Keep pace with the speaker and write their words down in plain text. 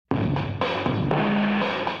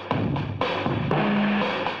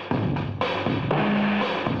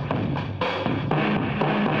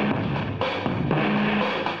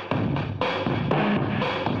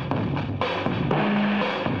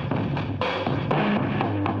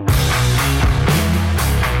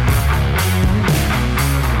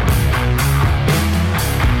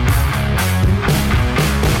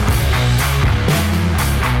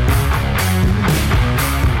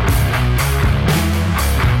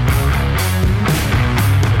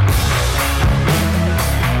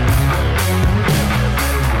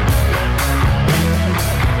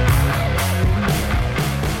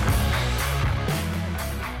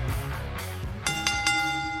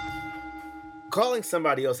Calling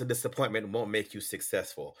somebody else a disappointment won't make you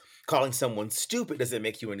successful. Calling someone stupid doesn't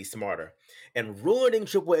make you any smarter. And ruining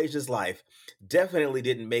Triple H's life definitely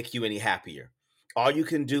didn't make you any happier. All you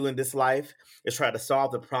can do in this life is try to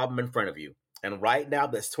solve the problem in front of you. And right now,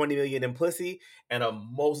 there's 20 million in pussy and a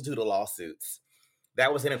multitude of lawsuits.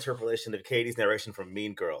 That was an interpolation of Katie's narration from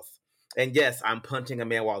Mean Girls. And yes, I'm punching a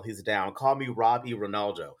man while he's down. Call me Rob E.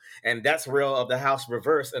 Ronaldo. And that's Real of the House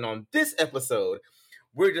Reverse. And on this episode,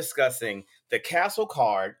 we're discussing the castle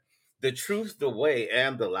card, the truth, the way,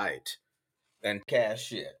 and the light. And cash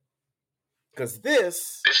shit. Because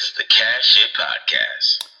this is the Cash Shit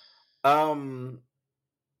Podcast.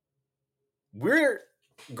 We're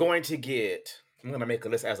going to get, I'm going to make a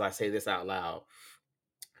list as I say this out loud.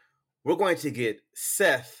 We're going to get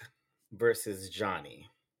Seth versus Johnny.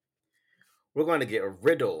 We're going to get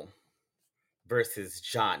Riddle versus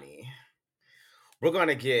Johnny. We're going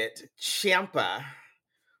to get Ciampa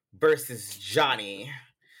versus Johnny.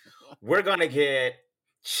 We're going to get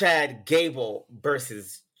Chad Gable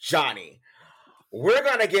versus Johnny. We're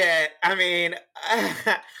going to get,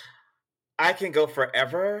 I can go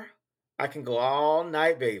forever. I can go all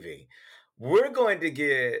night, baby. We're going to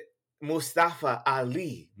get Mustafa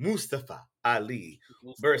Ali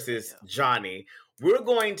versus Johnny. We're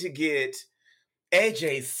going to get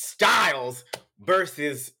AJ Styles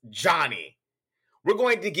versus Johnny. We're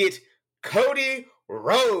going to get Cody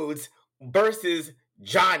Rhodes versus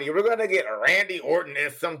Johnny. We're going to get Randy Orton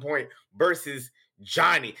at some point versus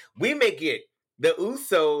Johnny. We may get the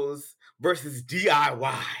Usos versus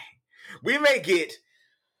DIY. We may get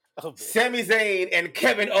Sami Zayn and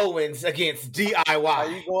Kevin Owens against DIY.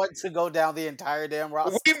 Are you going to go down the entire damn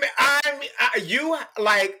roster?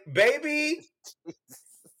 Baby.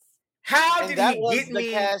 How did he get me?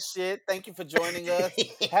 The cash shit. Thank you for joining us.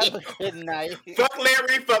 Have a good night. Fuck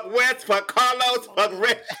Larry, fuck Wes, fuck Carlos, fuck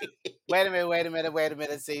Reggie. Wait a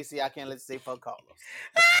minute. See, I can't let you say fuck Carlos.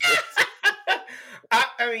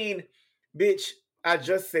 Bitch, I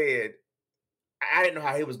just said I didn't know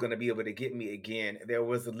how he was going to be able to get me again. There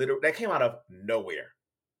was that came out of nowhere.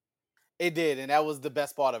 It did, and that was the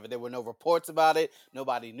best part of it. There were no reports about it.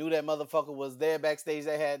 Nobody knew that motherfucker was there backstage.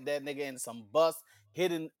 They had that nigga in some bus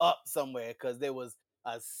hidden up somewhere because there was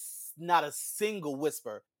not a single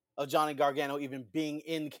whisper of Johnny Gargano even being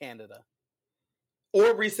in Canada.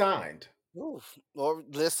 Or resigned. Oof. Or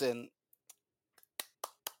listen,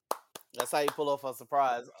 that's how you pull off a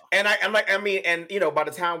surprise. And by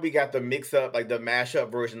the time we got the mix up, like the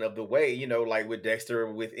mashup version of the way, like with Dexter,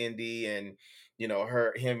 with Indy, and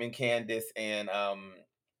him and Candice, and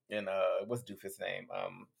what's Doofus' name?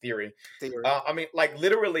 Theory.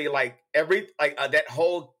 Literally, that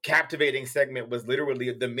whole captivating segment was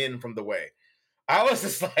literally the men from the way. I was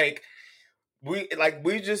just like, we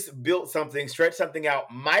just built something, stretched something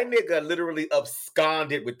out. My nigga literally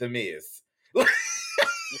absconded with the Miz.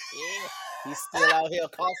 He's still out here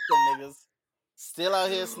costing niggas. Still out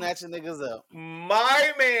here snatching niggas up.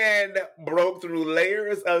 My man broke through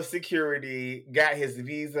layers of security, got his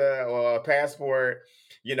visa or passport.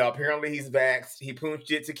 Apparently he's vaxxed. He poonched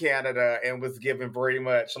it to Canada and was given very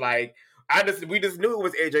much we just knew it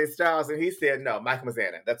was AJ Styles, and he said, no, Mike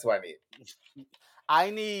Mazzana. That's what I need. I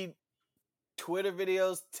need Twitter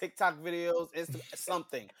videos, TikTok videos,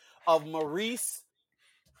 something of Maurice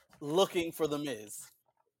looking for the Miz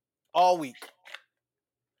all week.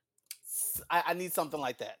 I need something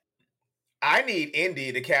like that. I need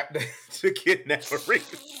Indy to kidnap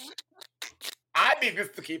Maurice. I need this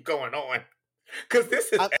to keep going on because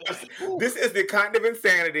this is the kind of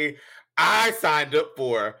insanity I signed up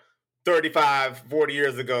for 35, 40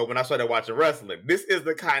 years ago when I started watching wrestling. This is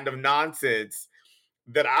the kind of nonsense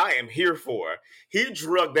that I am here for. He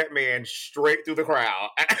drugged that man straight through the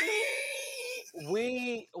crowd.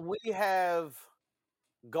 We have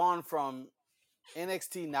gone from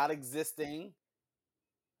NXT not existing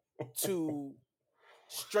to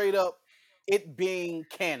straight up it being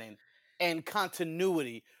canon and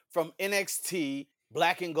continuity from NXT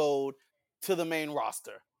Black and Gold to the main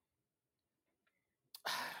roster.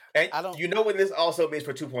 And you know what this also means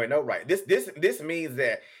for 2.0, right? This means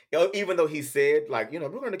that even though he said we're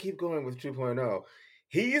going to keep going with 2.0,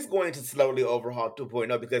 he is going to slowly overhaul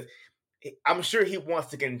 2.0 because I'm sure he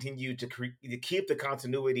wants to continue to keep the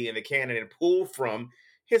continuity in the canon and pull from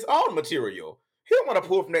his own material. He don't want to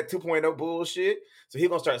pull from that 2.0 bullshit. So he's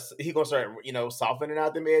gonna start softening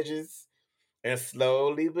out them edges and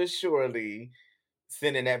slowly but surely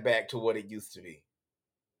sending that back to what it used to be.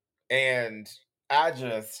 And I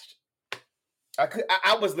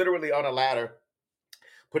was literally on a ladder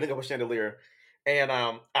putting up a chandelier, and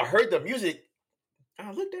I heard the music.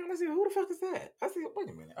 I looked down. I said, "Who the fuck is that?" I said, "Wait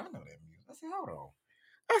a minute, I know that music. I said, hold on.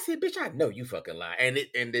 I said, bitch, I know you fucking lying.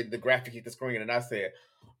 And the graphic hit the screen, and I said,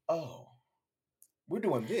 oh, we're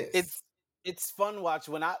doing this. It's fun watch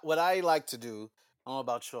what I like to do. I don't know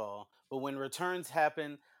about y'all, but when returns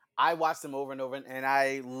happen, I watch them over and over, and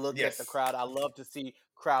I look at the Yes. crowd. I love to see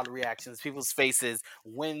crowd reactions, people's faces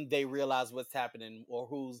when they realize what's happening or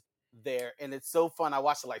who's there, and it's so fun. I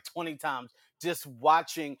watched it like 20 times just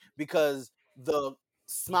watching because the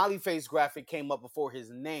smiley face graphic came up before his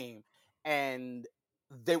name, and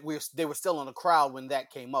they were still in the crowd when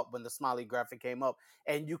that came up when the smiley graphic came up,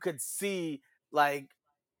 and you could see like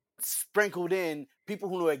sprinkled in people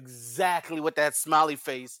who knew exactly what that smiley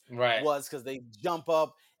face Right. was because they jump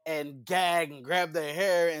up and gag and grab their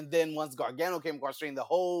hair. And then once Gargano came across the screen, the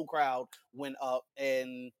whole crowd went up.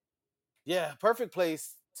 And yeah, perfect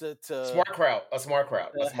place Smart crowd. A smart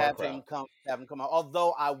crowd. A to smart crowd. have him come out.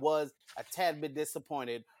 Although I was a tad bit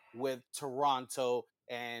disappointed with Toronto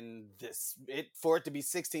and for it to be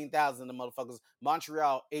 16,000, the motherfuckers.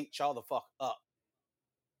 Montreal ate y'all the fuck up.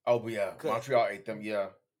 Oh yeah. Because Montreal ate them. Yeah.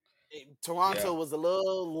 Yeah. Toronto was a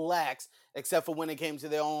little lax, except for when it came to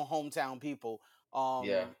their own hometown people.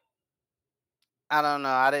 Yeah. I don't know.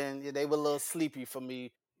 I didn't. They were a little sleepy for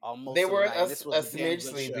me They most of the were night, and this a was a damn smidge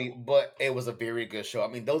good sleepy, show. but it was a very good show. I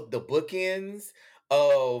mean, those the bookends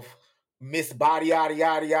of Miss Body Yada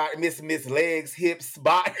Yada Yada, Miss Legs Hips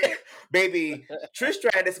Body, baby. Trish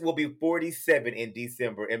Stratus will be 47 in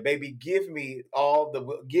December, and baby, give me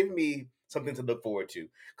something to look forward to.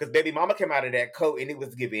 Because baby, Mama came out of that coat and it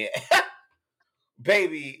was giving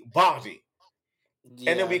baby body, and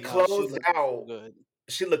then Yeah, we no, she closed looked so out. good.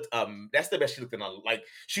 She looked that's the best she looked in like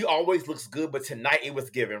she always looks good, but tonight it was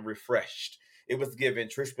given refreshed. It was given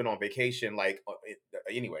Trish been on vacation,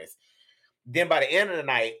 anyways. Then by the end of the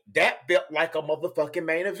night, that felt like a motherfucking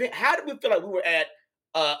main event. How did we feel like we were at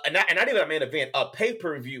not even a main event, a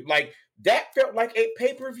pay-per-view? Like that felt like a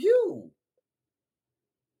pay-per-view.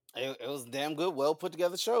 It was damn good, well put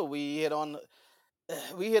together show. We hit on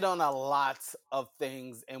a lot of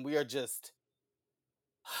things, and we are just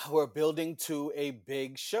we're building to a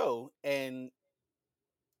big show, and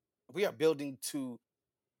we are building to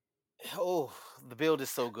oh, the build is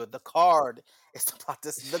so good. The card is about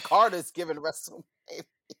this. The card is giving WrestleMania.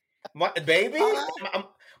 My baby,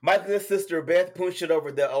 my good sister Beth punched it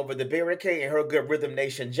over the barricade in her good Rhythm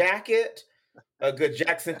Nation jacket, a good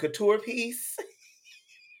Jackson Couture piece.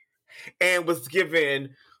 And was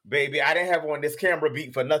given, baby. I didn't have on this camera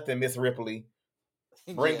beat for nothing, Miss Ripley.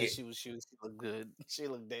 Bring Yeah, it. she looked good. She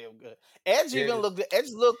looked damn good. Edge even Yeah. looked good. Edge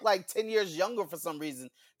looked like 10 years younger for some reason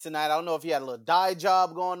tonight. I don't know if he had a little dye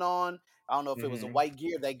job going on. I don't know if it was a Mm-hmm. white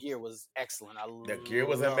gear. That gear was excellent. I The gear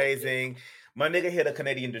was loved it. amazing. My nigga hit a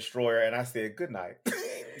Canadian destroyer, and I said, "Good night."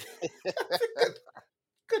 good,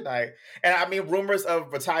 good night. And I mean, rumors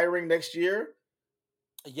of retiring next year.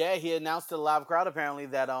 Yeah, he announced to the live crowd apparently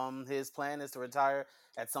that his plan is to retire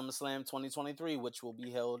at SummerSlam 2023, which will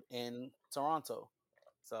be held in Toronto.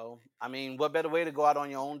 So, I mean, what better way to go out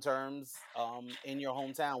on your own terms in your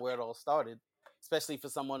hometown where it all started, especially for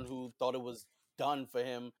someone who thought it was done for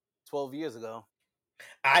him 12 years ago.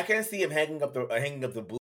 I can see him hanging up the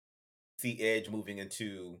boot. See Edge moving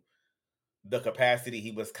into the capacity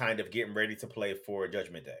he was kind of getting ready to play for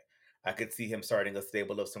Judgment Day. I could see him starting a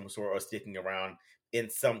stable of some sort or sticking around in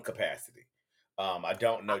some capacity. I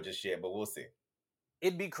don't know just yet, but we'll see.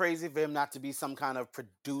 It'd be crazy for him not to be some kind of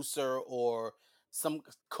producer or some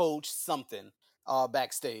coach, something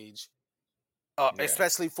backstage, Yeah.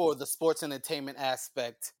 especially for the sports entertainment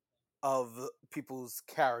aspect of people's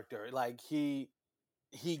character. Like he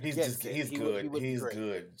gets it. He would be He's great.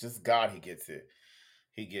 good. Just God, he gets it.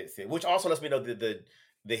 He gets it. Which also lets me know that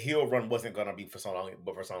the heel run wasn't gonna be for so long,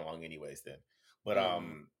 but for so long anyways. Then, but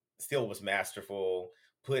Hmm. still was masterful.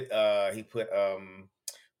 He put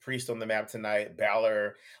Priest on the map tonight.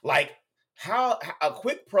 Balor, like how a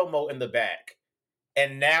quick promo in the back,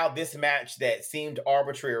 and now this match that seemed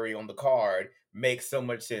arbitrary on the card makes so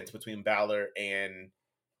much sense between Balor and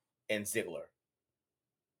Ziggler.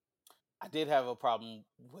 I did have one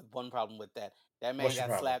problem with that. That man What's your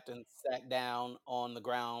got problem? slapped and sat down on the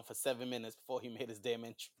ground for 7 minutes before he made his damn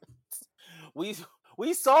entrance. we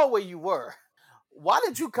we saw where you were. Why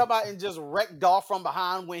did you come out and just wreck Dolph from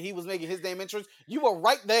behind when he was making his damn entrance? You were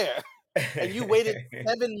right there, and you waited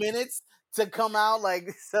 7 minutes to come out.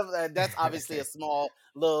 Like that's obviously a small,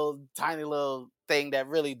 little, tiny little thing that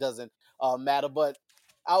really doesn't matter. But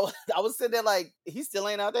I was sitting there like he still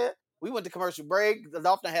ain't out there. We went to commercial break. The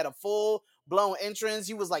Dolphin had a full blown entrance.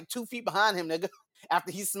 You was like 2 feet behind him, nigga.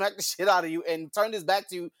 After he smacked the shit out of you and turned his back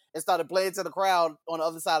to you and started playing to the crowd on the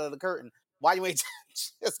other side of the curtain. Why you ain't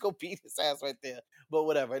just go beat his ass right there? But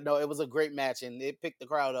whatever. No, it was a great match, and it picked the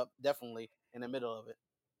crowd up definitely in the middle of it.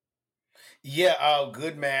 Yeah,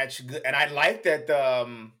 good match. Good, and I like that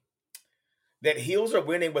that heels are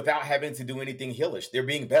winning without having to do anything heelish. They're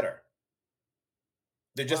being better.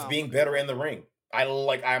 They're just Wow. being better in the ring.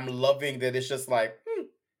 I'm loving that it's just like,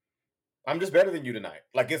 I'm just better than you tonight.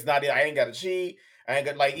 Like it's not I ain't got to cheat. I ain't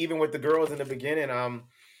got like even with the girls in the beginning,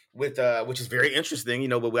 with which is very interesting,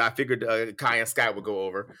 but I figured Kai and Sky would go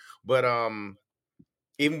over. But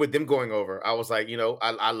even with them going over, I was like,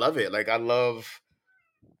 I love it. Like I love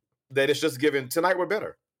that it's just given tonight we're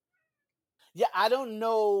better. Yeah, I don't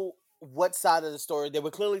know what side of the story. They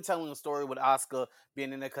were clearly telling a story with Asuka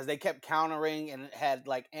being in there because they kept countering and had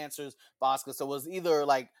like answers for Asuka. So it was either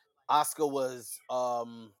like Asuka was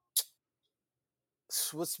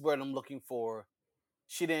what's the word I'm looking for?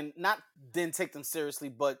 She didn't take them seriously,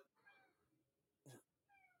 but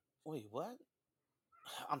wait, what?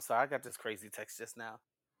 I'm sorry, I got this crazy text just now.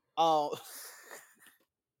 Oh,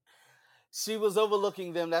 she was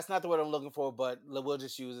overlooking them. That's not the word I'm looking for, but we'll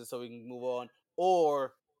just use it so we can move on.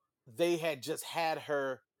 Or they had just had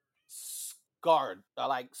her scarred,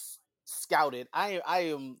 scouted. I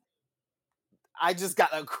just got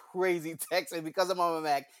a crazy text, and because I'm on my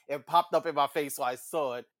Mac, it popped up in my face, so I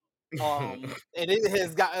saw it. And it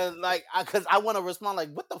has gotten like because I want to respond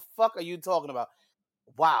like, "What the fuck are you talking about?"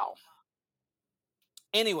 Wow.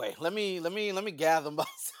 Anyway, let me gather myself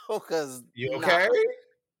because You okay?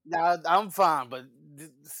 nah, I'm fine. But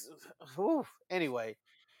anyway,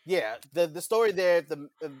 yeah, the story there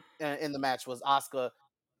in the match was Asuka,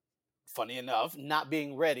 funny enough, not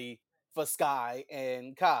being ready for Sky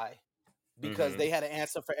and Kai because Mm-hmm. they had an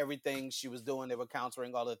answer for everything she was doing. They were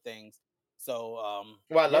countering all the things. So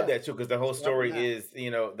Well, I love yeah, that too because the whole that's what happened story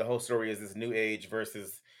now. is, the whole story is this new age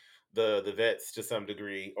versus the vets to some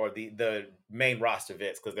degree, or the main roster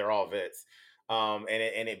vets because they're all vets. And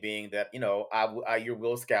it being that you're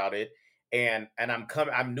Will scouted, and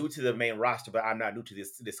I'm new to the main roster, but I'm not new to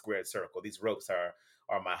this squared circle. These ropes are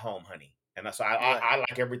my home, honey, and that's why Right. I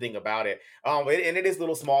like everything about it. And it is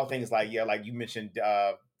little small things like like you mentioned,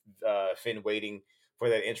 Finn waiting for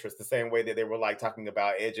that interest, the same way that they were like talking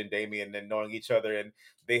about Edge and Damien and knowing each other, and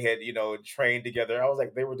they had trained together. I was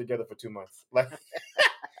like, they were together for 2 months,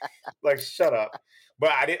 like shut up. But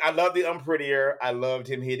I love the Unprettier. I loved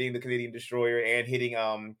him hitting the Canadian Destroyer and hitting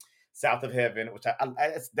South of Heaven, which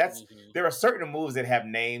that's Mm-hmm. there are certain moves that have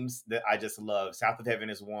names that I just love. South of Heaven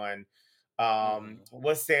is one. Mm-hmm.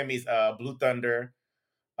 What's Sammy's Blue Thunder?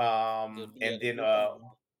 Yeah, And the then Blue Thunder.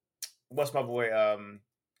 what's my boy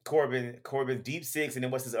Corbin Deep Six, and then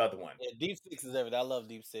what's his other one? Yeah, Deep Six is everything. I love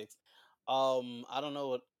Deep Six. I don't know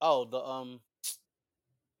what. Oh, the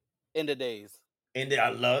End of Days. And then I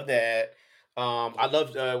love that. I Yeah.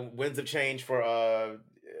 loved Winds of Change for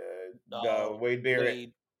Wade Barrett.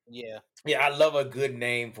 Wade. Yeah. Yeah, I love a good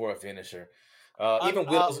name for a finisher. Even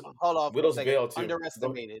Hold on for a Widow's second. Veil too.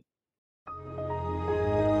 Underestimated.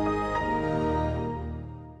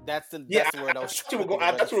 Yeah, That's the word I I was thought you trying were to going. think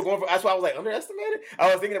of. I thought you were going for. That's why I was like underestimated.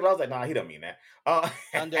 I was thinking about. I was like, nah, he don't mean that.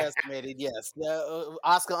 Underestimated. Yes,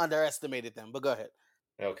 Oscar underestimated them. But go ahead.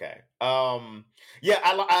 Okay. Yeah,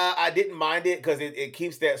 I didn't mind it because it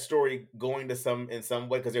keeps that story going to some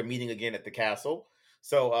way because they're meeting again at the castle.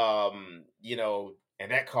 So and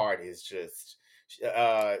that card is just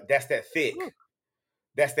that's that thick. Whew.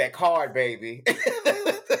 That's that card, baby.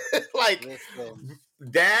 Like Listen.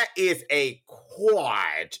 that is a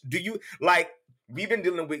quad. Do you like? We've been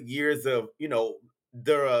dealing with years of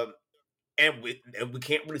the and we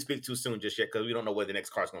can't really speak too soon just yet because we don't know what the next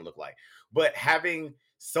card's going to look like. But having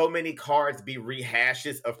so many cards be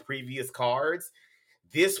rehashes of previous cards,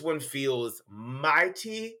 this one feels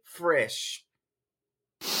mighty fresh.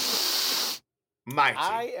 Mighty.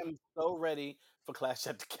 I am so ready for Clash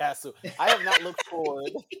at the Castle. I have not looked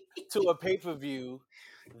forward to a pay-per-view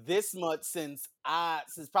this much since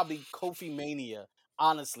probably Kofi Mania.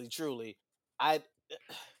 Honestly, truly. I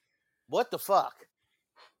what the fuck?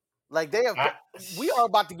 Like I, we are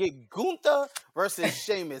about to get Gunther versus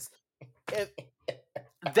Sheamus. If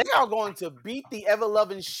they are going to beat the ever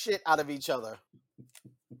loving shit out of each other.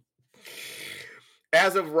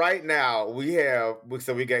 as of right now, we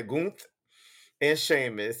got Gunther and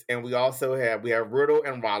Sheamus, and we have Riddle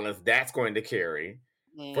and Rollins. That's going to carry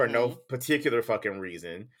for no Mm-hmm. particular fucking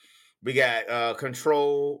reason. We got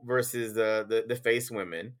Control versus the face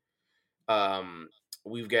women. Um,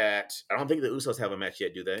 we've got. I don't think the Usos have a match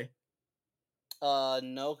yet, do they?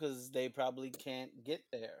 No, because they probably can't get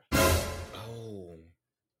there. Oh,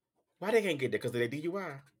 why they can't get there? Because of their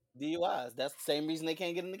DUI. DUIs. That's the same reason they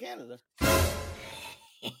can't get into Canada.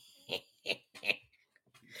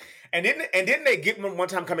 And didn't they get them one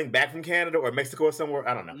time coming back from Canada or Mexico or somewhere?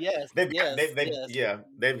 I don't know. Yes, They've got yes, they yes, yeah,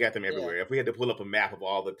 they've got them yeah. everywhere. If we had to pull up a map of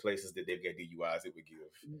all the places that they've got DUIs, it would give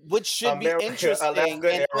Which should be America, interesting. Alaska, And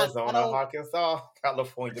I Arizona, don't. Arkansas,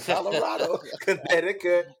 California, Colorado,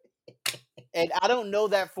 Connecticut. And I don't know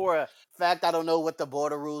that for a fact. I don't know what the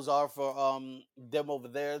border rules are for them over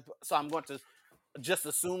there. So I'm going to just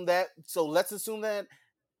assume that. So let's assume that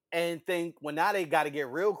and think, well, now they got to get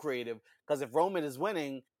real creative because if Roman is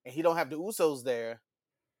winning and he don't have the Usos there,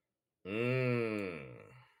 Mm.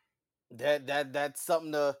 that's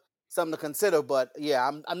something to consider. But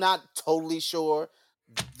yeah, I'm not totally sure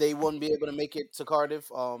they wouldn't be able to make it to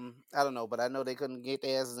Cardiff. I don't know, but I know they couldn't get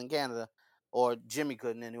their asses in Canada, or Jimmy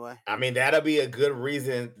couldn't anyway. I mean, that'll be a good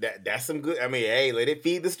reason. That's some good. I mean, hey, let it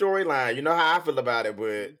feed the storyline. You know how I feel about it, but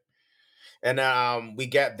Mhm. and we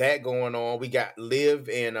got that going on. We got Liv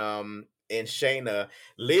and Shayna. A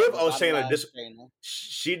Liv, oh Shayna, revitalized just Shayna.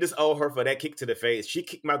 she just owe her for that kick to the face. She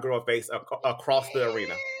kicked my girl face across the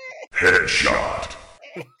arena. Headshot.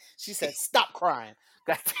 She said, "Stop crying."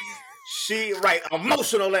 She right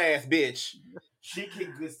emotional ass bitch. She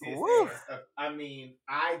kicked good sis Woo. ass. I mean,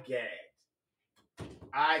 I gagged.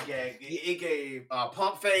 I gagged. It gave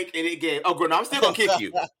pump fake, and it gave. Oh, girl, no, I'm still gonna kick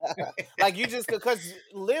you. Like you just because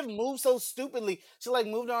Liv moved so stupidly. She like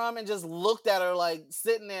moved her arm and just looked at her like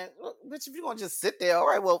sitting there. Bitch, if you're gonna just sit there, all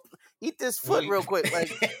right, well, eat this foot real quick.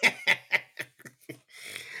 Like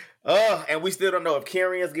And we still don't know if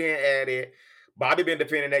Karrion's getting added. Bobby been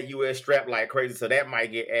defending that US strap like crazy, so that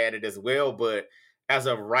might get added as well. But as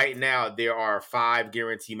of right now, there are 5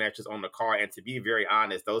 guarantee matches on the card, and to be very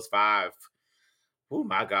honest, those 5, oh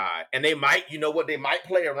my god! And they might, you know what, they might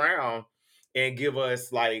play around and give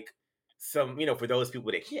us like some, for those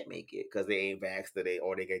people that can't make it because they ain't vaxxed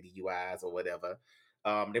or they get DUIs or whatever.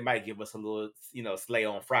 They might give us a little, slay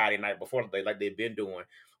on Friday night before like they've been doing.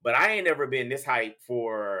 But I ain't never been this hyped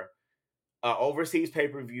for overseas a pay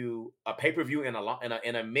per view in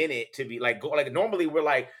a minute to be like go like normally we're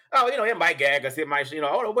like, oh, it might gag us, it might,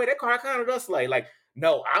 oh wait, that car kind of does slay. Like,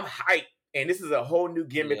 no, I'm hyped, and this is a whole new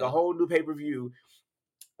gimmick, a yeah, whole new pay per view.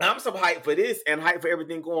 I'm so hyped for this and hyped for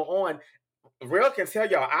everything going on. Real can tell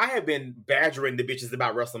y'all, I have been badgering the bitches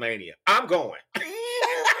about WrestleMania. I'm going.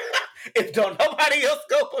 If don't nobody else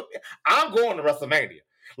go for me, I'm going to WrestleMania.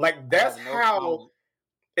 Like I that's have no how comment.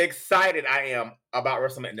 excited I am about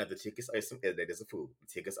WrestleMania. Now the tickets that is a fool. The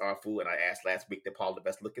tickets are a fool, and I asked last week that Paul the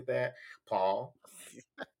best look at that. Paul,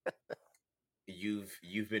 you've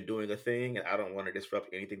been doing a thing, and I don't want to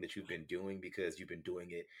disrupt anything that you've been doing because you've been doing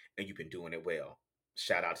it and you've been doing it well.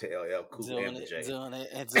 Shout out to LL Cool Doing and the it, J. doing it,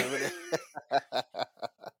 and doing it.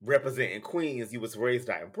 Representing Queens, you was raised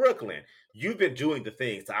out in Brooklyn. You've been doing the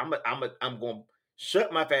thing, so I'm going to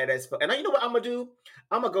shut my fat ass. And you know what I'm gonna do?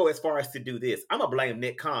 I'm gonna go as far as to do this. I'm gonna blame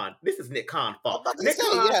Nick Khan. This is Nick Khan's I was fault. about to Nick say,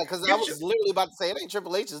 Khan, yeah, because I was literally about to say it ain't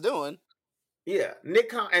Triple H is doing. yeah, Nick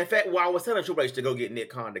Khan. In fact, I was telling Triple H to go get Nick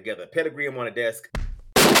Khan together, pedigree him on a desk,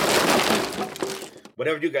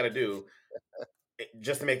 whatever you got to do,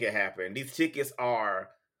 just to make it happen. These tickets are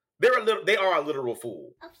they are a literal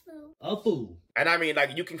fool. A fool. And I mean,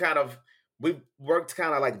 like, you can we've worked to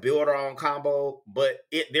kind of like build our own combo, but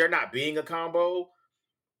they're not being a combo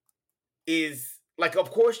is like,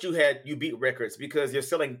 of course you beat records because you're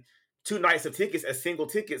selling 2 nights of tickets as single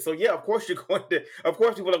tickets. So yeah, of course of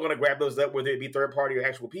course people are going to grab those up, whether it be third party or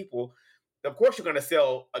actual people. Of course you're going to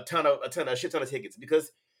sell a shit ton of tickets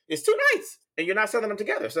because it's 2 nights and you're not selling them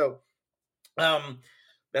together. So,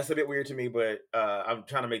 that's a bit weird to me, but I'm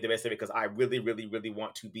trying to make the best of it because I really, really, really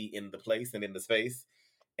want to be in the place and in the space,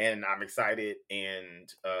 and I'm excited.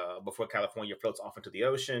 And before California floats off into the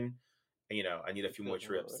ocean, I need a few more Good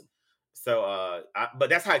trips. Lord. So, but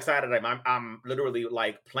that's how excited I am. I'm literally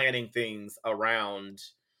like planning things around.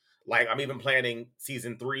 Like, I'm even planning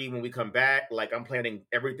season 3 when we come back. Like, I'm planning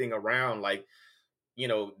everything around like,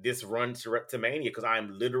 this run to Mania because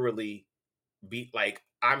I'm literally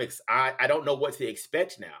I don't know what to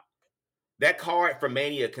expect now. That card for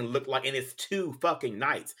Mania can look like, and it's 2 fucking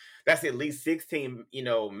nights. That's at least 16,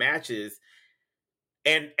 matches.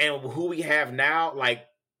 And who we have now, like,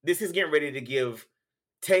 this is getting ready to give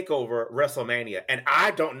Takeover WrestleMania, and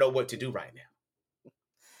I don't know what to do right now.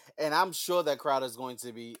 And I'm sure that crowd is going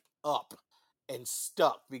to be up and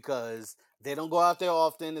stuck because they don't go out there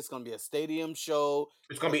often. It's going to be a stadium show.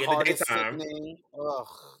 It's gonna The be in the card is daytime. sickening. Ugh,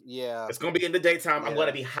 yeah, It's gonna be in the daytime. I'm gonna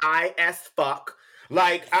yeah. be high as fuck.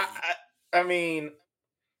 Like, I mean,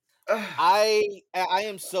 I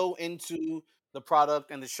am so into the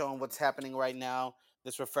product and the show and what's happening right now.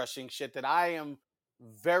 This refreshing shit that I am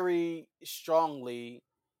very strongly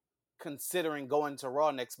considering going to Raw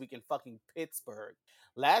next week in fucking Pittsburgh.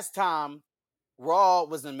 Last time Raw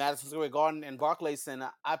was in Madison Square Garden and Barclays Center,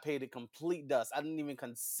 I paid it complete dust. I didn't even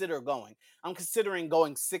consider going. I'm considering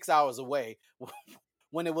going 6 hours away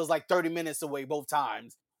when it was like 30 minutes away both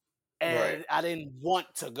times. Right. And I didn't want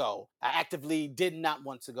to go. I actively did not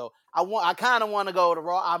want to go. I kind of want to go to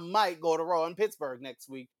Raw. I might go to Raw in Pittsburgh next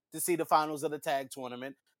week to see the finals of the tag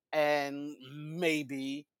tournament and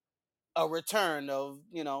maybe a return of,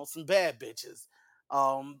 some bad bitches.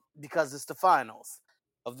 Because it's the finals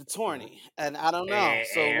of the tourney. And I don't know. And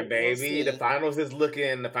So we'll baby, the see. finals is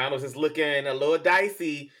looking a little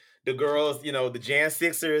dicey. The girls, the Jan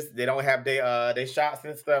Sixers, they don't have their shots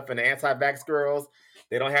and stuff, and the anti-vax girls,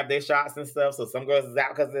 they don't have their shots and stuff. So some girls is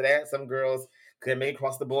out because of that. Some girls couldn't make it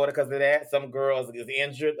across the border because of that. Some girls is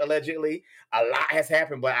injured allegedly. A lot has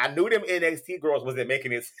happened, but I knew them NXT girls wasn't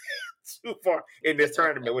making it too far in this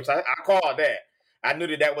tournament, which I called that. I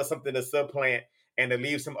knew that was something to supplant and to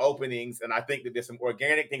leave some openings. And I think that there's some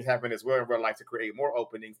organic things happening as well in real life to create more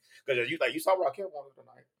openings. Because you saw Raquel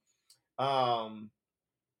tonight.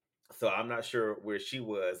 So I'm not sure where she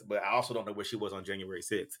was, but I also don't know where she was on January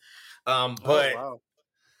 6th. But Wow.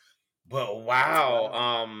 wow.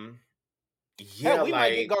 Wow. Yeah, Hell, we might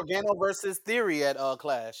get like Gargano versus Theory at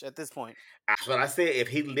Clash at this point. that's what I said. If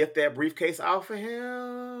he lift that briefcase off of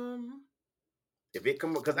him, if it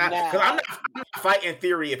come because I'm Now, not fighting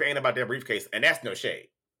Theory if it ain't about that briefcase, and that's no shade.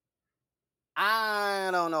 I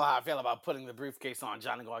don't know how I feel about putting the briefcase on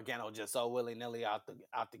Johnny Gargano just so willy nilly out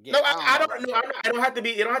the gate. No, I don't I know don't about know. that. I don't have to be.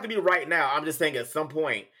 It don't have to be right now. I'm just saying at some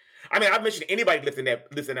point. I mean, I've mentioned anybody lifting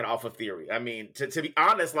that off of Theory. I mean, to be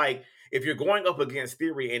honest, like if you're going up against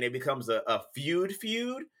Theory and it becomes a feud,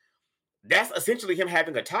 that's essentially him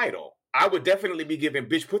having a title. I would definitely be giving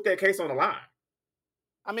bitch put that case on the line.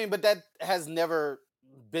 I mean, but that has never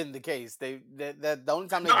been the case. The only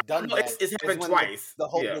time No, they've done no, that it's is happened when twice. the Yeah.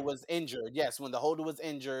 holder was injured. Yes, when the holder was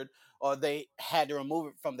injured or they had to remove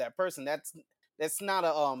it from that person. That's not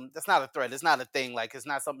a threat. It's not a thing. Like it's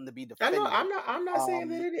not something to be I know. defended. I'm not saying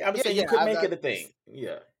that it is. I'm just Yeah, saying you yeah. could make it a thing.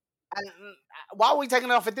 Yeah. Why are we taking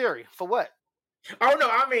it off a Theory? For what? Oh no,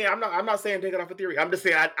 I mean I'm not saying take it off of Theory. I'm just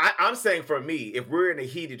saying I'm saying for me, if we're in a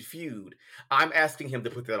heated feud, I'm asking him to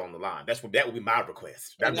put that on the line. That would be my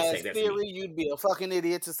request. I'm And just as saying that's Theory, me. you'd be a fucking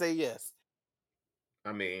idiot to say yes.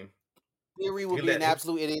 I mean, Theory would be an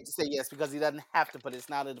absolute idiot to say yes because he doesn't have to, but it's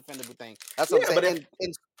not a defendable thing. That's what I'm saying. but if, And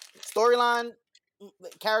in storyline,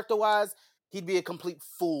 character wise, he'd be a complete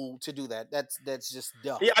fool to do that. That's just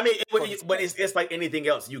dumb. yeah, I mean, for his but character. it's like anything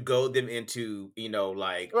else. You goad them into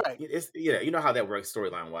like Right. it's you know how that works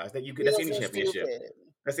storyline wise. That that's Heels any are championship. stupid.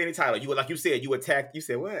 That's any title. You like you said you attacked. You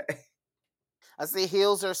said what? I say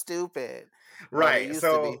heels are stupid. Well, they Right. used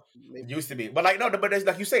to be. So used to be, but like no, but it's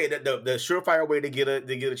like you say, the surefire way to get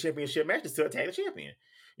a championship match is to attack the champion.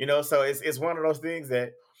 So it's one of those things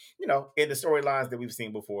that in the storylines that we've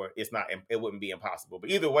seen before, it wouldn't be impossible. But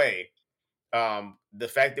either way, the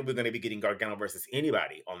fact that we're going to be getting Gargano versus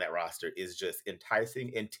anybody on that roster is just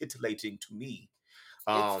enticing and titillating to me.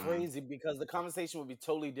 It's crazy because the conversation would be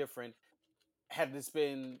totally different had this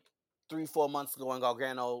been 3-4 months ago when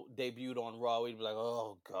Gargano debuted on Raw. We'd be like,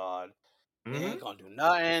 oh god. They ain't gonna do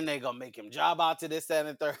nothing. They gonna make him job out to this, that,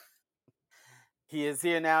 and the third. He is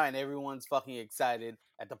here now, and everyone's fucking excited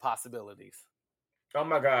at the possibilities. Oh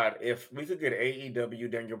my god! If we could get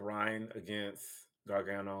AEW Daniel Bryan against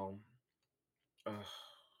Gargano,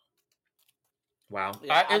 wow!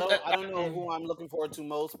 Yeah, I don't know who I'm looking forward to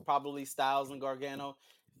most. Probably Styles and Gargano,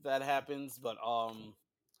 if that happens. But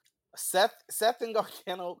Seth and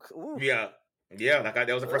Gargano. Ooh. Yeah. That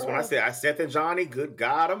was the first one I said. I Seth and Johnny. Good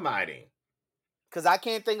God Almighty! Because I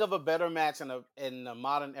can't think of a better match in the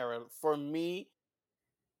modern era for me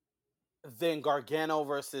than Gargano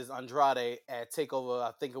versus Andrade at Takeover.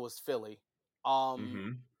 I think it was Philly.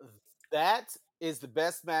 That is the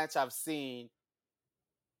best match I've seen,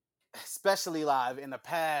 especially live in the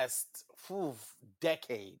past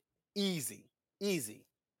decade. Easy.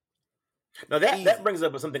 Now that brings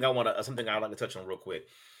up something I'd like to touch on real quick.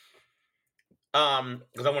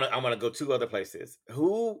 Because I want to go two other places.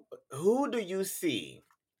 Who do you see?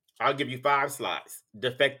 I'll give you 5 slots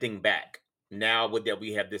defecting back now that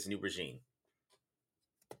we have this new regime.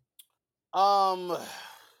 Not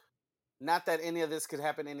that any of this could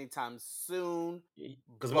happen anytime soon.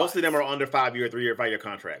 Because most of them are under 5-year, 3-year, 5-year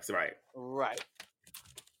contracts, right? Right.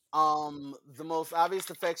 The most obvious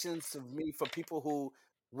defections to me for people who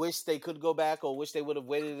wish they could go back or wish they would have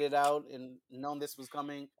waited it out and known this was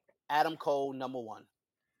coming. Adam Cole, number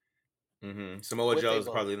 1. Samoa Joe is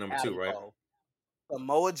probably number 2, right? Cole.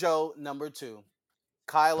 Samoa Joe, number 2.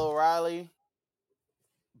 Kyle O'Reilly,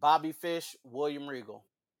 Bobby Fish, William Regal.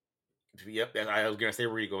 Yep, I was gonna say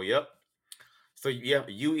Regal. Yep. So yeah,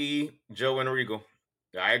 UE, Joe, and Regal.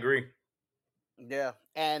 I agree. Yeah,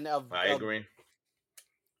 and I agree.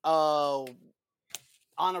 uh,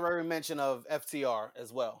 honorary mention of FTR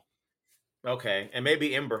as well. Okay, and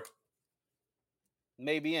maybe Ember,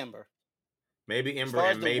 Maybe Ember. maybe As Ember, far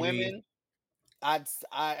as and the maybe women,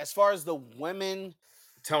 as far as the women,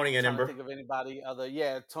 Tony and trying to Ember. think of anybody other.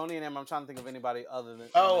 Yeah, Tony and Ember. I'm trying to think of anybody other than them.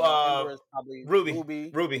 Oh, I know Ember is probably Ruby, Ruby.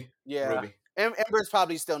 Ruby, Yeah, Ruby. Ember is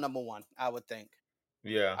probably still number one. I would think.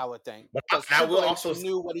 Yeah, I would think but because I will Triple H also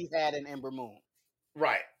knew what he had in Ember Moon.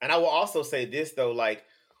 right, and I will also say this though, like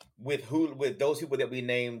with those people that we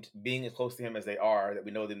named being as close to him as they are, that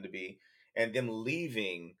we know them to be, and them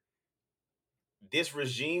leaving, this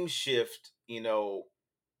regime shift,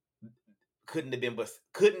 couldn't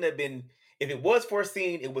have been if it was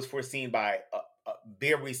foreseen, it was foreseen by a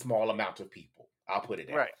very small amount of people. I'll put it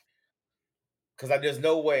that Right. way. Because there's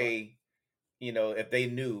no Right. way, if they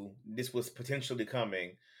knew this was potentially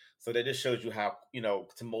coming. So that just shows you how,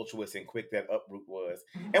 tumultuous and quick that uproot was.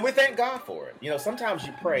 And we thank God for it. Sometimes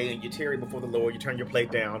you pray and you tarry before the Lord, you turn your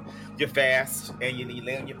plate down, you fast, and you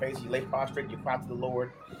lay on your face, you lay prostrate, you cry to the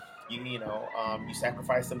Lord, you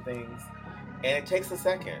sacrifice some things. And it takes a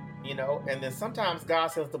second, and then sometimes God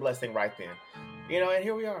sends the blessing right then. And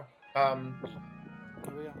here we are.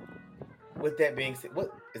 Here we are. With that being said,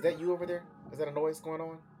 what is that you over there? Is that a noise going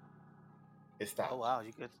on? It Oh stopped. wow,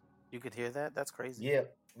 you could hear that? That's crazy. Yeah.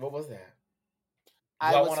 What was that? Do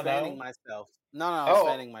I I was want to fanning know? myself. No, I was Oh,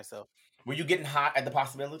 fanning myself. were you getting hot at the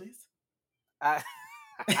possibilities? I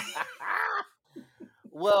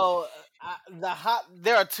well,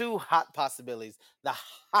 there are two hot possibilities. The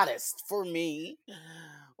hottest for me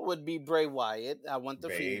would be Bray Wyatt. I want the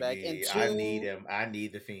Fiend back. And Baby, I need two, him. I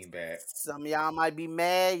need the Fiend back. some of y'all might be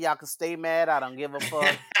mad. Y'all can stay mad. I don't give a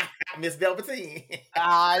fuck. Miss Velveteen.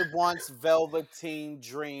 I want Velveteen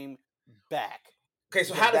Dream back Okay,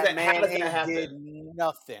 so because that how man does that ain't happen? did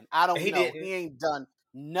nothing. I don't He know. didn't. He ain't done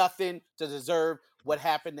nothing to deserve what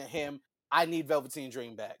happened to him. I need Velveteen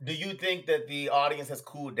Dream back. Do you think that the audience has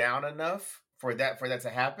cooled down enough for that to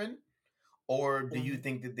happen? Or do you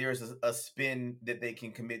think that there's a spin that they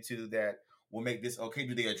can commit to that will make this okay?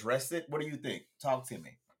 Do they address it? What do you think? Talk to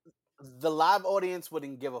me. The live audience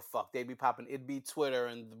wouldn't give a fuck. They'd be popping. It'd be Twitter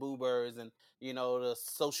and the boobers and the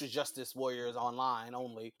social justice warriors online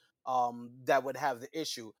only that would have the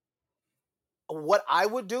issue. What I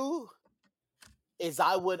would do is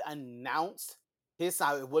I would announce his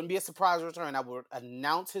sign. It wouldn't be a surprise return. I would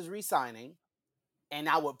announce his resigning, and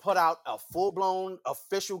I would put out a full blown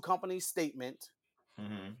official company statement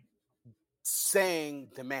Mm-hmm. saying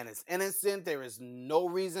the man is innocent. There is no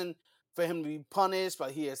reason for him to be punished,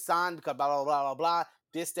 but he is signed because blah blah blah blah blah.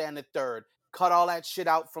 This, that, and the third. Cut all that shit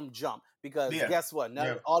out from jump because Yeah. guess what?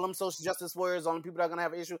 Yeah. All them social justice warriors, all the people that are gonna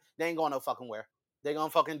have an issue, they ain't going no fucking where. They're gonna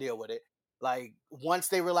fucking deal with it. Like once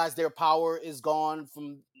they realize their power is gone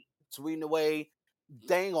from tweeting away,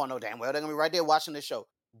 they ain't going no damn well. They're gonna be right there watching the show.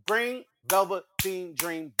 Bring Velveteen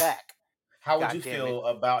Dream back. How would God you damn it. feel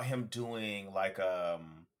about him doing like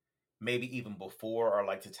maybe even before or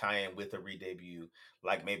like to tie in with a re-debut,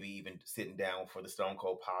 like maybe even sitting down for the Stone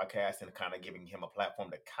Cold podcast and kind of giving him a platform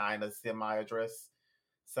to kind of semi-address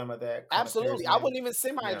some of that Absolutely. I conspiracy? wouldn't even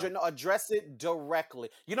semi Yeah. address it directly.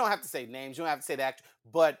 You don't have to say names, you don't have to say the actor,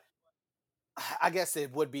 but I guess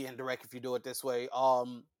it would be indirect if you do it this way.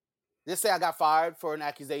 Just say I got fired for an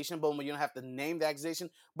accusation, but you don't have to name the accusation,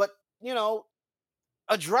 but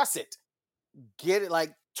address it. Get it,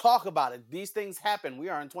 like talk about it. These things happen. We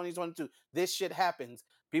are in 2022. This shit happens.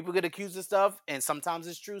 People get accused of stuff, and sometimes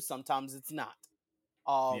it's true, sometimes it's not.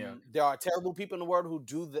 Yeah. There are terrible people in the world who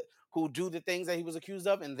do the things that he was accused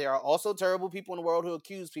of, and there are also terrible people in the world who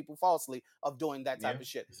accuse people falsely of doing that type Yeah. of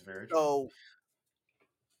shit. It's very true. So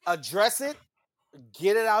address it,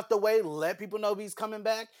 get it out the way, let people know he's coming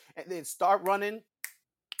back, and then start running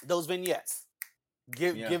those vignettes.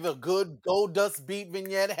 Give a good Gold Dust beat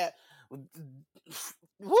vignette.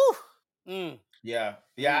 Woo! Yeah.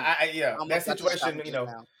 Yeah. I That almost got the shot situation, just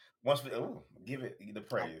now. once we give it the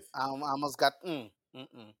praise. I almost got. Go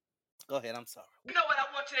ahead. I'm sorry. You know what I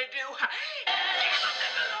want you to do?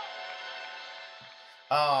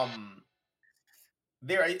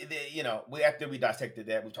 We after we dissected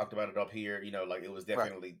that, we talked about it up here. Like it was Right.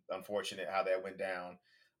 definitely unfortunate how that went down.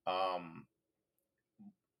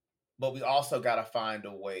 But we also got to find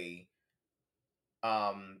a way.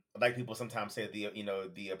 Like people sometimes say,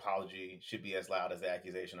 the apology should be as loud as the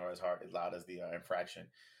accusation or as loud as the infraction.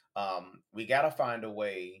 We got to find a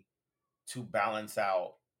way to balance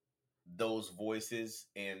out those voices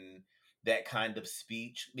in that kind of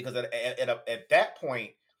speech, because at that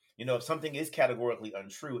point, If something is categorically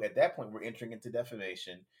untrue, at that point we're entering into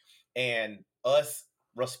defamation, and us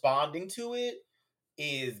responding to it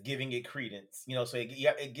is giving it credence. So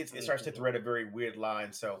it starts to thread a very weird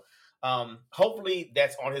line. So hopefully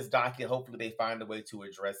that's on his docket. Hopefully they find a way to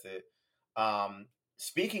address it.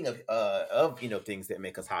 Speaking of things that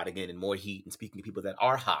make us hot again and more heat, and speaking of people that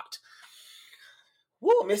are hot,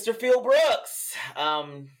 woo, Mr. Phil Brooks,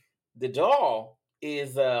 the doll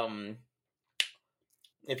is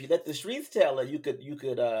if you let the streets tell her, you could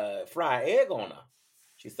fry an egg on her.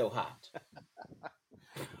 She's so hot.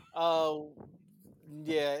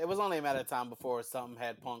 Yeah, it was only a matter of time before something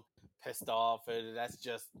had Punk pissed off, and that's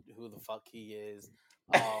just who the fuck he is.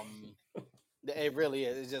 It really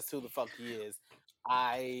is. It's just who the fuck he is.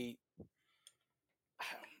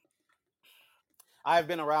 I've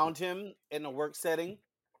been around him in a work setting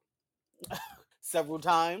several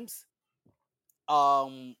times.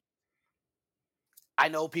 I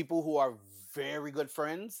know people who are very good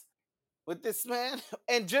friends with this man,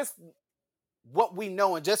 and just what we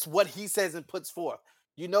know and just what he says and puts forth.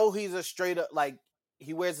 He's a straight up, like,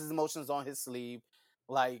 he wears his emotions on his sleeve.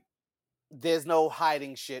 Like, there's no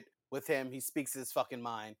hiding shit with him. He speaks his fucking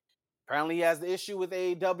mind. Apparently he has the issue with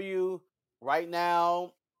AEW right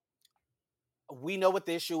now. We know what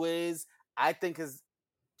the issue is. I think is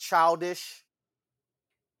childish.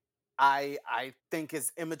 I think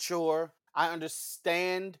it's immature. I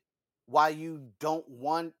understand why you don't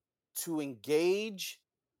want to engage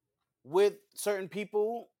with certain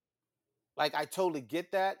people. Like, I totally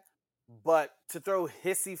get that. But to throw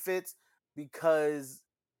hissy fits because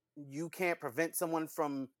you can't prevent someone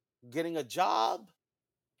from getting a job,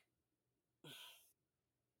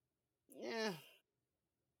 yeah,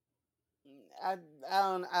 I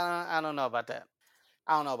don't know about that.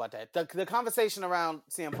 I don't know about that. The conversation around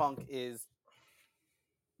CM Punk is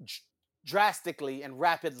drastically and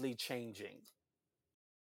rapidly changing.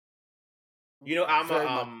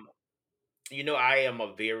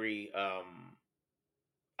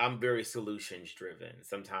 I'm very solutions driven.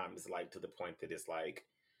 Sometimes, like, to the point that it's like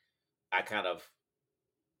I kind of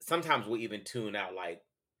sometimes will even tune out, like,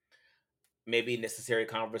 maybe necessary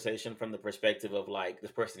conversation from the perspective of, like,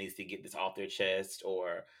 this person needs to get this off their chest,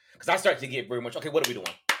 or because I start to get very much, okay, what are we doing?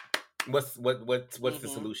 What's the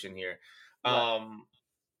solution here? Right.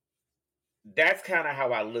 That's kind of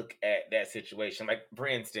how I look at that situation. Like, for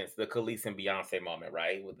instance, the Khalees and Beyonce moment,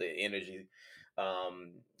 right, with the energy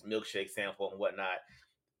milkshake sample and whatnot.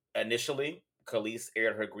 Initially, Khalees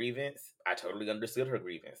aired her grievance. I totally understood her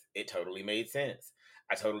grievance. It totally made sense.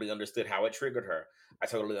 I totally understood how it triggered her. I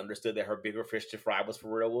totally understood that her bigger fish to fry was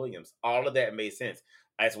Pharrell Williams. All of that made sense.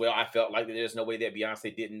 As well, I felt like there's no way that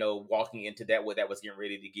Beyonce didn't know walking into that what that was getting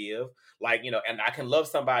ready to give. Like, and I can love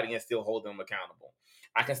somebody and still hold them accountable.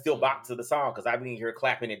 I can still bop to the song because I've been here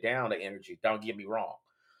clapping it down, the energy. Don't get me wrong.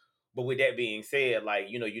 But with that being said, like,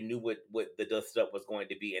 you knew what the dust up was going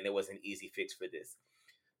to be, and there was an easy fix for this.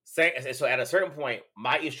 So at a certain point,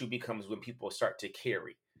 my issue becomes when people start to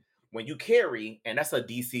carry. When you carry, and that's a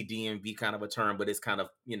DC DMV kind of a term, but it's kind of,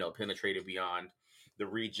 penetrated beyond the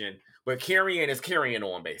region. But carrying is carrying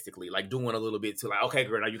on, basically, like doing a little bit to, like, okay,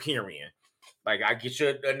 girl, now you carrying. Like, I get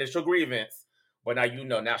your initial grievance, but now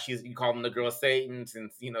now you calling the girl Satan,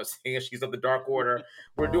 since saying she's of the Dark Order.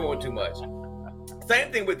 We're doing too much.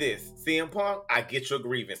 Same thing with this. CM Punk, I get your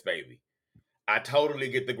grievance, baby. I totally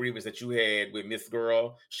get the grievance that you had with Miss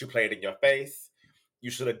Girl. She played in your face. You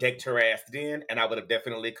should have decked her ass then, and I would have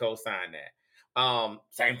definitely co-signed that.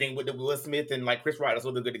 Same thing with the Will Smith and, like, Chris Rock. That's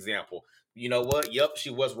a good example. You know what? Yep, she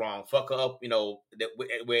was wrong. Fuck her up.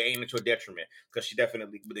 We're aiming to a detriment because she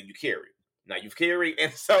definitely. But then you carry. Now you've carried,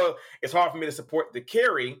 and so it's hard for me to support the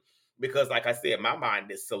carry because, like I said, my mind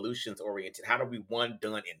is solutions oriented. How do we one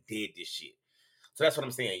done and did this shit? So that's what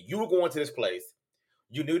I'm saying. You were going to this place.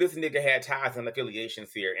 You knew this nigga had ties and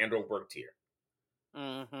affiliations here and or worked here.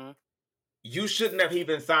 Mm-hmm. You shouldn't have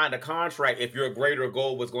even signed a contract if your greater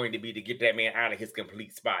goal was going to be to get that man out of his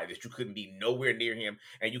complete spot, that you couldn't be nowhere near him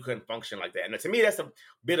and you couldn't function like that. And to me, that's a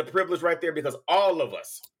bit of privilege right there, because all of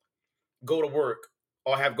us go to work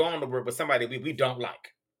or have gone to work with somebody we don't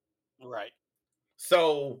like. Right.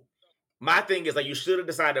 So my thing is, like, you should have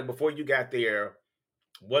decided before you got there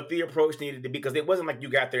what the approach needed to be, because it wasn't like you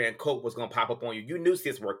got there and Coke was going to pop up on you. You knew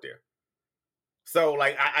sis worked there. So,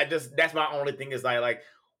 like, I just, that's my only thing is, like,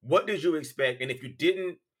 what did you expect? And if you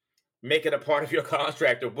didn't make it a part of your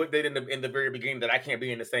contract or put that in the very beginning that I can't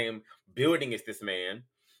be in the same building as this man,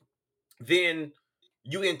 then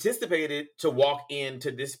you anticipated to walk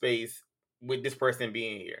into this space with this person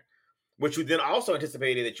being here. What you then also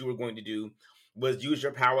anticipated that you were going to do was use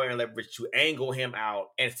your power and leverage to angle him out.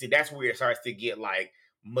 And see, that's where it starts to get, like,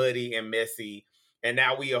 muddy and messy, and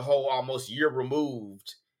now we a whole almost year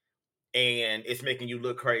removed, and it's making you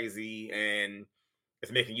look crazy, and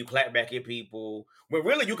it's making you clap back at people. When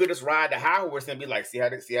really you could just ride the high horse and be like, see how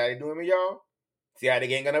they doing me, y'all? See how they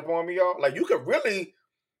ganging up on me, y'all? Like you could really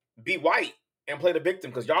be white and play the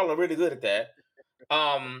victim because y'all are really good at that.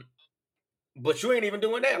 But you ain't even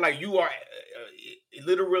doing that. Like you are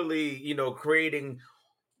literally, creating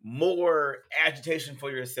more agitation for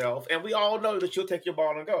yourself, and we all know that you'll take your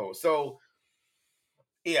ball and go. So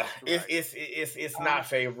yeah, Right. it's not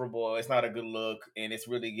favorable. It's not a good look, and it's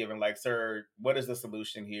really giving like, sir, what is the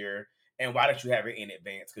solution here, and why didn't you have it in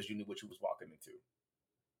advance? Because you knew what you was walking into.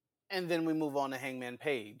 And then we move on to Hangman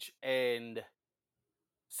Page, and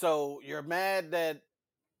so you're mad that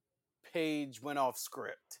Page went off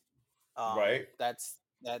script. Right. That's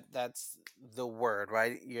the word,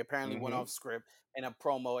 right? You apparently went Mm-hmm. off script in a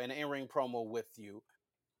promo, an in-ring promo with you.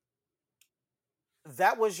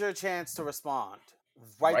 That was your chance to respond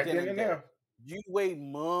right Right then then and and there. there. You wait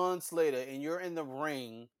months later and you're in the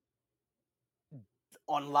ring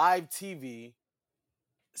on live TV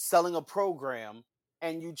selling a program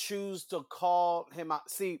and you choose to call him out.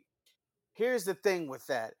 See, here's the thing with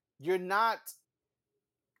that. You're not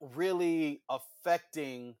really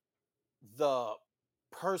affecting the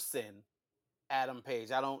person Adam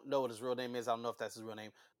Page. I don't know what his real name is. I don't know if that's his real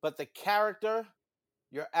name. But the character,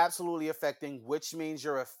 you're absolutely affecting, which means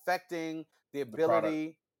you're affecting the The product.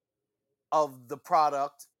 ability of the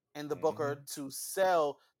product and the Mm-hmm. booker to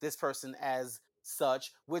sell this person as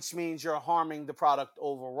such, which means you're harming the product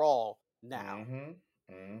overall now,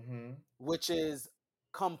 Mm-hmm. Mm-hmm. which is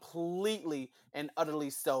completely and utterly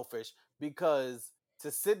selfish because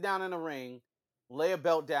to sit down in a ring, lay a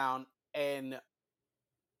belt down, and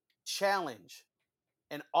challenge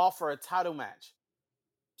and offer a title match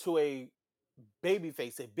to a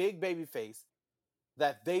babyface, a big babyface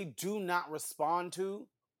that they do not respond to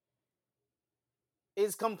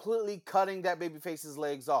is completely cutting that babyface's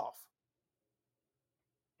legs off.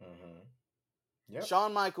 Mm-hmm. Yep.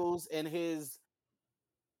 Shawn Michaels and his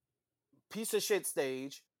piece of shit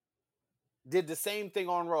stage did the same thing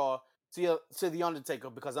on Raw to the Undertaker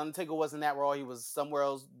because Undertaker wasn't at Raw. He was somewhere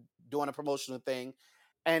else doing a promotional thing.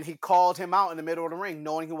 And he called him out in the middle of the ring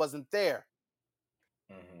knowing he wasn't there.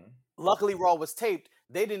 Mm-hmm. Luckily, Raw was taped.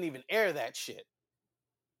 They didn't even air that shit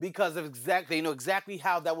because of they know exactly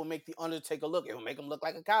how that would make the Undertaker look. It would make him look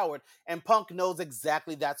like a coward. And Punk knows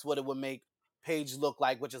exactly that's what it would make Page look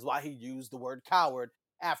like, which is why he used the word coward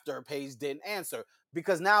after Page didn't answer.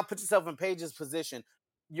 Because now put yourself in Page's position.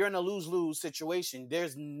 You're in a lose-lose situation.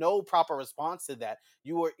 There's no proper response to that.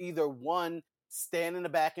 You are either one, stand in the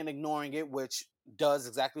back and ignoring it, which does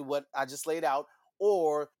exactly what I just laid out,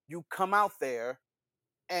 or you come out there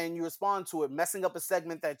and you respond to it, messing up a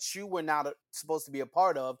segment that you were not supposed to be a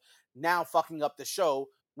part of, now fucking up the show,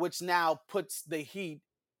 which now puts the heat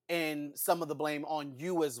and some of the blame on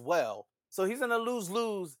you as well. So he's in a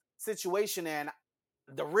lose-lose situation, and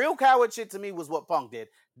the real coward shit to me was what Punk did.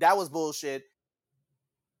 That was bullshit.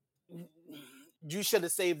 You should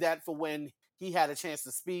have saved that for when he had a chance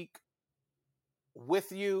to speak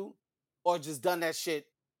with you, or just done that shit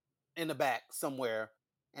in the back somewhere.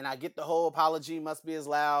 And I get the whole apology must be as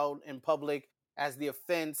loud in public as the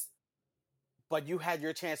offense, but you had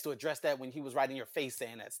your chance to address that when he was right in your face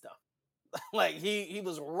saying that stuff. Like he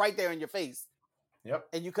was right there in your face, Yep.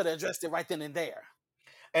 and you could have addressed it right then and there.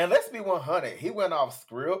 And let's be 100. He went off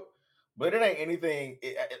script, but it ain't anything.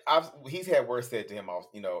 He's had worse said to him off,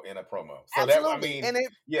 in a promo. So that, I Absolutely, mean, and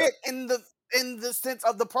it yeah, fit in the sense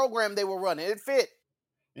of the program they were running. It fit.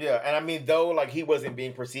 yeah, and I mean, though, like he wasn't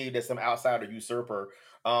being perceived as some outsider usurper.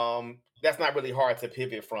 That's not really hard to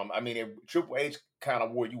pivot from. I mean, if Triple H kind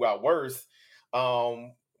of wore you out worse,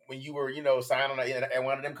 when you were, signing at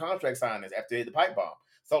one of them contract signings after he hit the pipe bomb.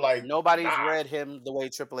 So like, Nobody's nah, read him the way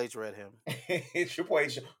Triple H read him. Triple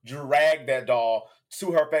H dragged that doll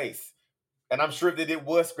to her face. And I'm sure that it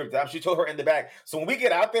was scripted. She told her in the back. So when we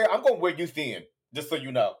get out there, I'm gonna wear you thin, just so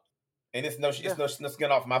you know. And it's no Yeah.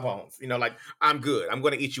 skin off my bones. Like I'm good. I'm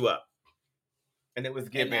gonna eat you up. And it was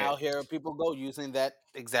And given. now here people go using that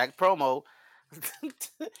exact promo.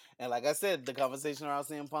 And like I said, the conversation around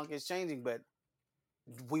CM Punk is changing, but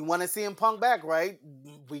we want to see CM Punk back, right?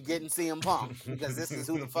 We getting CM Punk because this is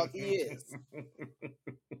who the fuck he is.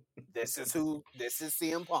 This is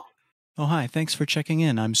CM Punk. Oh, hi. Thanks for checking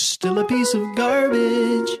in. I'm still a piece of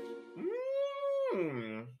garbage.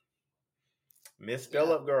 Miss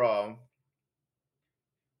Phillip, girl.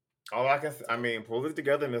 All I can say, I mean, pull it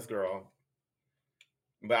together, Miss Girl.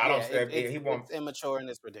 But I don't. He won't. It's immature and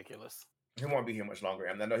it's ridiculous. He won't be here much longer.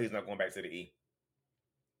 And I know he's not going back to the E.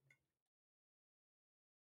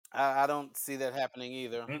 I don't see that happening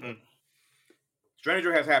either. But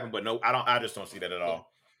Stranger has happened, but no, I don't. I just don't see that at yeah,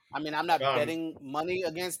 all. I mean, I'm not Um, betting money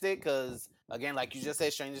against it because, again, like you just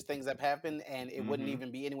said, strangest things have happened, and it wouldn't mhm.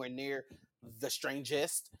 even be anywhere near the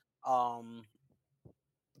strangest. Um,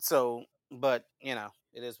 so, but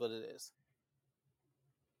it is what it is.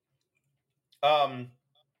 um,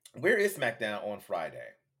 where is SmackDown on Friday?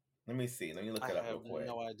 Let me see. Let me look I it up real have quick.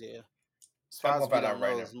 no idea. As I'm far gonna as we find out don't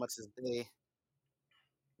right know, now. as much as they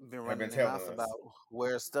been Have running been their telling mouth about us.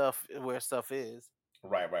 where stuff is.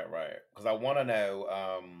 Right. Because I want to know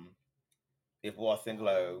if Boston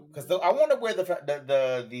Globe. Because I wonder where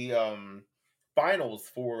the finals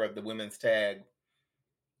for the women's tag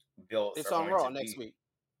belts It's are on going Raw to next be. week.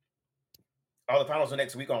 Oh, the finals are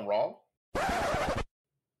next week on Raw.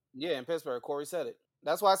 Yeah, in Pittsburgh. Corey said it.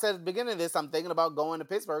 That's why I said at the beginning of this, I'm thinking about going to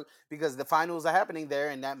Pittsburgh because the finals are happening there,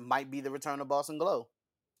 and that might be the return of Boston Glow.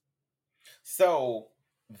 So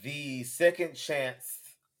the second chance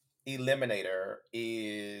eliminator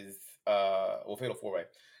is fatal four way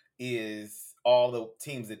is all the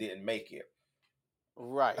teams that didn't make it.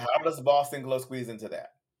 Right. How does Boston Glow squeeze into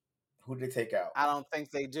that? Who did they take out? I don't think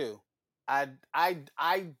they do. I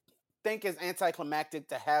think it's anticlimactic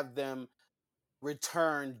to have them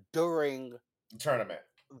return during Tournament,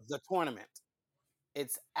 the tournament.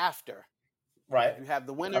 It's after. right? You have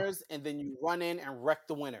the winners, and then you run in and wreck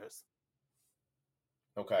the winners.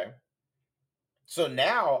 Okay. So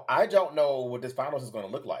now I don't know what this finals is going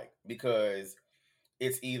to look like because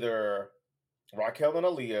it's either Raquel and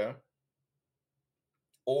Aaliyah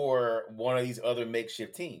or one of these other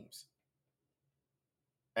makeshift teams,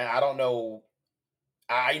 and I don't know.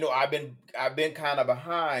 I've been kind of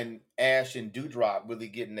behind Ash and Dewdrop really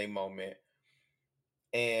getting a moment,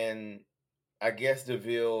 and I guess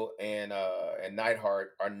Deville and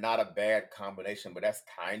Neidhart are not a bad combination, but that's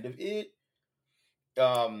kind of it.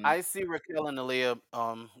 I see Raquel and Aaliyah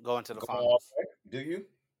going to the Go all finals. the way. Do you?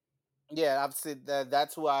 Yeah, I've seen that.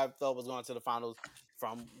 That's who I thought was going to the finals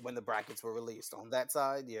from when the brackets were released. On that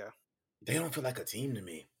side, yeah. They don't feel like a team to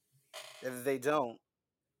me. If they don't,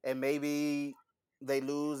 and maybe they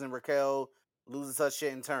lose and Raquel loses her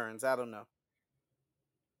shit and turns. I don't know.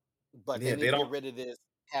 But they Yeah, need they to don't. get rid of this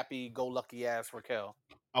happy-go-lucky ass Raquel.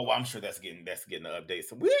 Oh, well, I'm sure that's getting an update.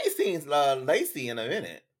 So we ain't seen Lacey in a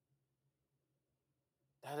minute.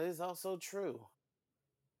 That is also true.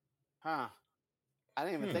 Huh. I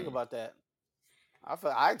didn't even think Hmm. about that.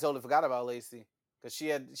 I totally forgot about Lacey. Because she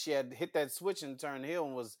had hit that switch and turned heel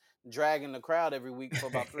and was dragging the crowd every week for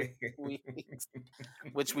about 3 weeks,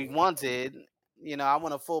 which we wanted. I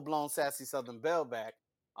want a full blown sassy Southern Belle back.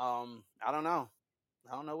 I don't know.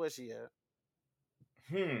 I don't know where she at.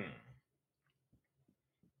 hmm.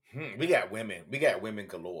 We got women. We got women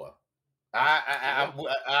galore.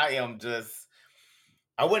 I am just.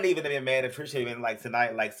 I wouldn't even have been mad if Trisha even like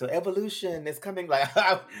tonight. Like so, evolution is coming. Like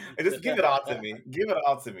just give it all to me. Give it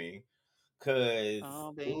all to me. Cause Oh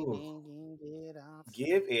ooh, baby, get out.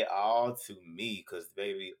 give it all to me. Cause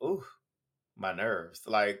baby, ooh, my nerves.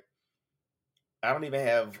 Like I don't even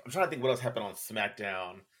have. I'm trying to think what else happened on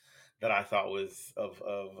SmackDown that I thought was of.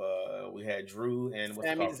 We had Drew and what's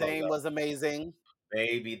it Sami called? Close Zayn up. was amazing.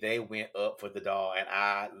 Baby, they went up for the dog,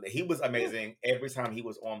 and he was amazing every time he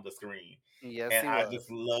was on the screen, Yes, and he I was. just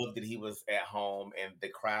loved that he was at home, and the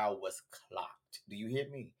crowd was clocked. Do you hear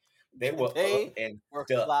me? They were up They and were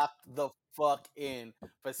stuck. clocked the fuck in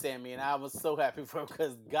for Sammy, and I was so happy for him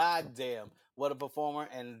because goddamn, what a performer!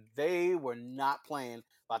 And they were not playing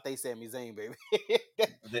about they Sami Zayn, baby.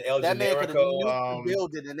 The El That man could have Generico, nuked the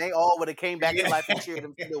building, and they all would have came back to yeah. life and cheered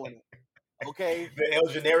him for doing it. Okay. The El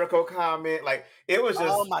Generico comment, like it was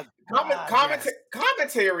Oh just my god, yes.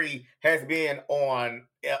 commentary has been on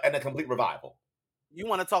in a complete revival. You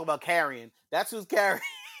want to talk about carrying? That's who's carrying.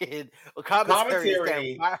 Commissary is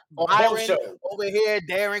carrying Commentary on both Byron shows. over here,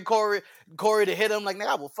 daring Corey to hit him like, nigga,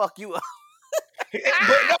 I will fuck you up.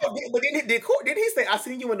 But no, but did he say, "I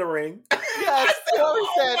seen you in the ring"? I Yes, said, Corey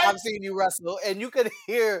 "Oh said, my!" I've seen you wrestle. And you could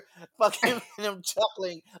hear fucking him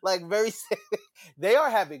chuckling, like very they are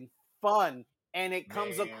having fun. And it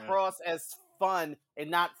comes Man, across as fun and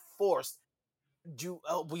not forced.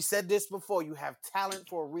 We said this before. You have talent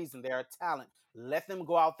for a reason. They are talent. Let them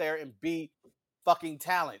go out there and be fucking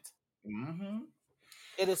talent. mm-hmm.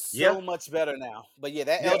 It is Yeah, so much better now. But yeah,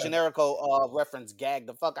 that El yeah. Generico reference gagged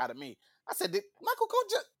the fuck out of me. I said, did Michael Cole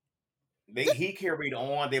just He carried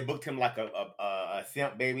on. They booked him like a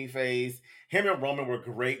simp baby face. Him and Roman were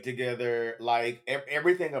great together. Like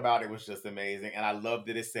everything about it was just amazing, and I loved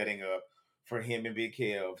that it's setting up for him and Big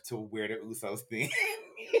Kev to wear the Usos thing.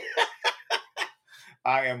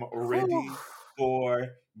 I am Whew. ready for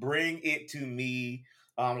bring it to me.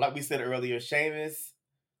 Like we said earlier, Sheamus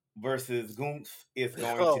versus Gunther is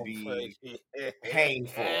going to Oh, be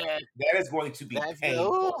painful. That is going to be that's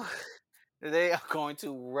painful. they are going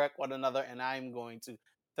to wreck one another, and I'm going to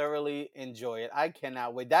thoroughly enjoy it. I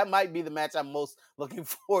cannot wait. That might be the match I'm most looking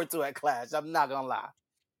forward to at Clash. I'm not gonna lie.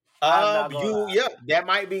 I'm not gonna lie. Yeah, that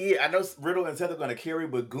might be it. I know Riddle and Seth are going to carry,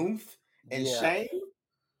 but Gunther and Yeah, Shane,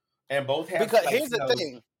 and both have because like here's the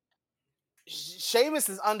thing: Sheamus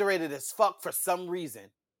is underrated as fuck for some reason,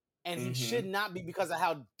 and he should Mm-hmm. not be because of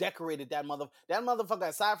how decorated that motherfucker.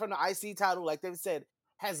 Aside from the IC title, like they've said,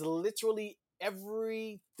 has literally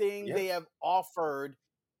everything they Yep. have offered.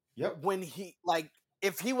 Yep. When he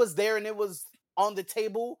if he was there and it was on the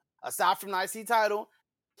table, aside from the IC title,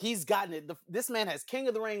 he's gotten it. This man has King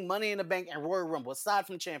of the Ring, Money in the Bank, and Royal Rumble. Aside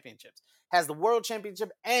from championships, has the World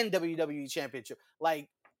Championship and WWE Championship. Like,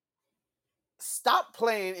 stop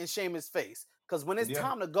playing in Sheamus' face, because when it's Yeah.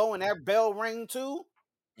 time to go and that bell ring too,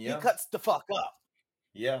 he Yeah. cuts the fuck up.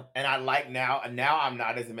 Yeah. And I like now. Now I'm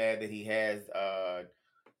not as mad that he has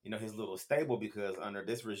his little stable, because under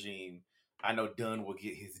this regime, I know Dunn will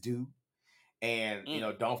get his due. And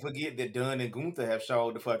don't forget that Dunn and Gunther have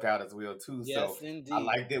showed the fuck out as well too. So Yes, indeed. I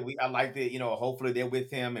like that, hopefully they're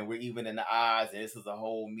with him and we're even in the odds, and this is a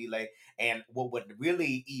whole melee. And what would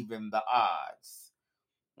really even the odds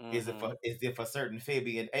is if a certain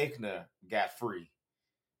Fabian Aichner got free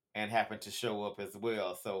and happened to show up as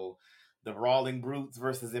well. So the Brawling Brutes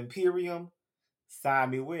versus Imperium,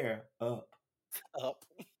 sign me where? Up. Up.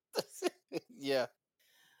 Yeah.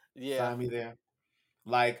 Yeah. Sign me there.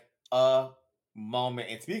 Like a moment.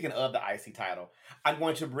 And speaking of the IC title, I'm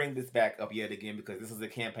going to bring this back up yet again, because this is a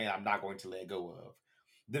campaign I'm not going to let go of.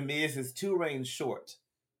 The Miz is 2 reigns short.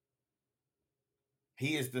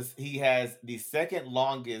 He has the second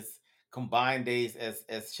longest combined days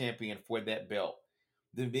as champion for that belt.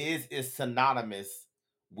 The Miz is synonymous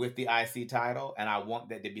with the IC title, and I want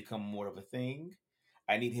that to become more of a thing.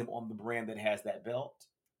 I need him on the brand that has that belt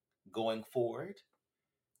going forward.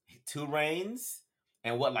 2 reigns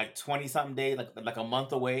and what, like 20 something days, like a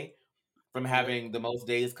month away from Yep. having the most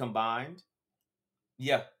days combined.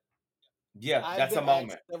 Yeah. Yeah, I've that's a been asked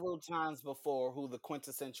moment. several times before who the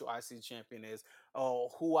quintessential IC champion is, or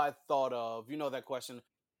who I thought of. You know that question.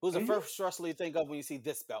 Who's the Mm-hmm. first wrestler you think of when you see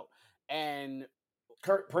this belt? And it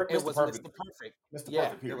Mr. was Perfect. Mr. Perfect. Mr. Yeah,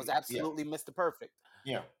 Perfect, it was period. Yeah. absolutely Mr. Perfect.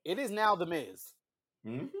 Yeah. It is now The Miz.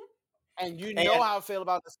 Mm-hmm. And you know And how I feel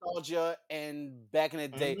about nostalgia and back in the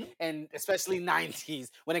day, mm-hmm. and especially 90s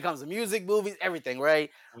when it comes to music, movies, everything, right?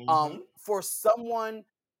 Mm-hmm. For someone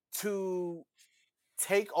to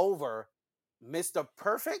take over Mr.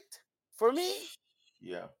 Perfect for me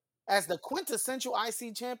Yeah. as the quintessential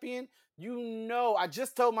IC champion, I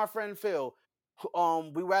just told my friend Phil,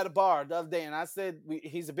 we were at a bar the other day, and I said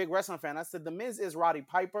he's a big wrestling fan. I said The Miz is Roddy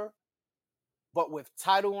Piper, but with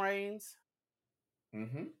title reigns,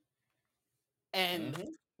 Mm-hmm. and Mm-hmm.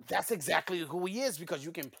 that's exactly who he is, because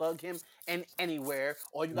you can plug him in anywhere.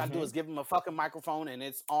 All you gotta do Mm-hmm. is give him a fucking microphone, and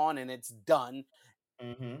it's on and it's done.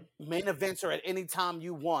 Mm-hmm. Main events are at any time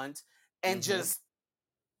you want, and Mm-hmm. just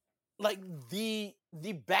like the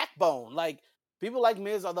backbone. Like, people like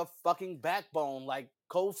Miz are the fucking backbone. Like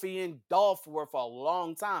Kofi and Dolph were for a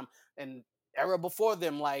long time, and era before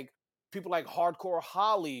them, like people like Hardcore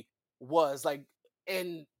Holly was like,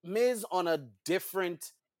 and Miz on a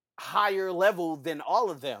different, higher level than all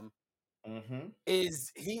of them. Mm-hmm. He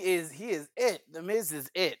is it. The Miz is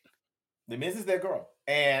it. The Miz is that girl.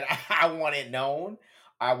 And I want it known.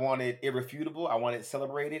 I want it irrefutable. I want it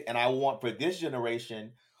celebrated. And I want for this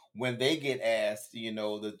generation, when they get asked,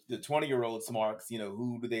 the 20-year-old smarks,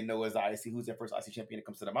 who do they know as IC, who's their first IC champion that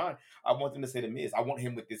comes to the mind? I want them to say The Miz. I want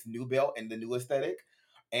him with this new belt and the new aesthetic.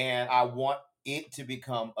 And I want it to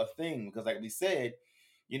become a thing. Because like we said,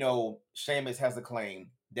 Sheamus has a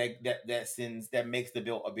claim that makes the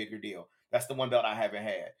belt a bigger deal. That's the one belt I haven't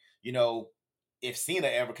had. If Cena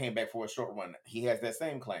ever came back for a short run, he has that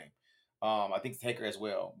same claim. I think Taker as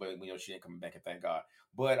well, but she ain't coming back, and thank God.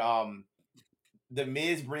 But the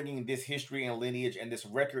Miz bringing this history and lineage and this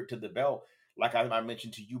record to the belt, like I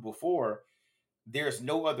mentioned to you before, there's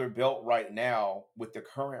no other belt right now with the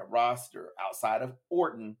current roster outside of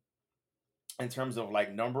Orton in terms of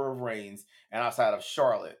like number of reigns, and outside of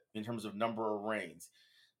Charlotte in terms of number of reigns.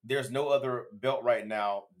 There's no other belt right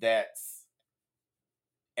now that's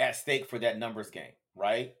at stake for that numbers game,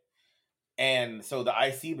 right? And so the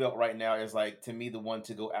IC belt right now is, like, to me, the one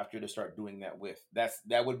to go after to start doing that with.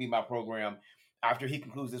 That would be my program after he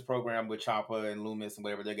concludes this program with Ciampa and Loomis and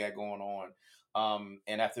whatever they got going on.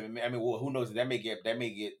 And after, well, who knows? That may get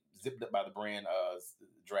zipped up by the brand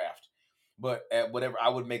draft. But at whatever, I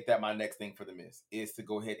would make that my next thing for the Miz is to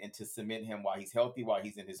go ahead and to cement him while he's healthy, while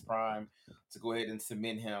he's in his prime, to go ahead and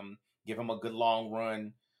cement him, give him a good long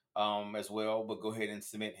run as well, but go ahead and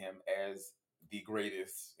cement him as the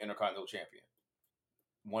greatest Intercontinental Champion.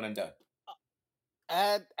 One and done.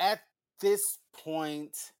 At this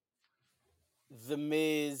point, the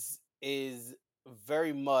Miz is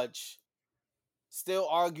very much still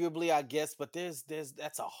arguably, I guess, but there's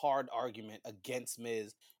that's a hard argument against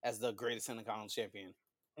Miz as the greatest Intercontinental Champion.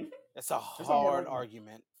 That's a hard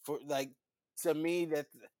argument for, like, to me,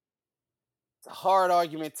 that's a hard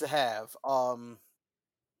argument to have.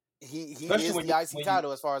 He is the IC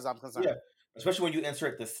title as far as I'm concerned. Yeah, especially when you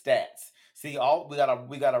insert the stats. See,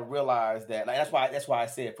 we gotta realize that. Like, that's why I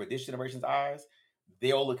said for this generation's eyes,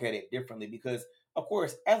 they'll look at it differently because, of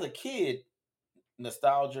course, as a kid,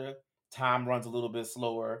 nostalgia, time runs a little bit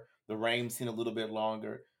slower. The reign seemed a little bit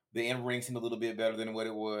longer. The in-ring seemed a little bit better than what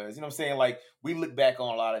it was. You know what I'm saying? Like, we look back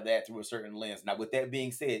on a lot of that through a certain lens. Now, with that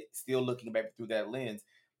being said, still looking back through that lens,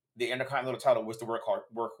 the Intercontinental title was the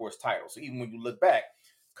workhorse title. So even when you look back,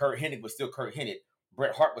 Kurt Hennig was still Kurt Hennig.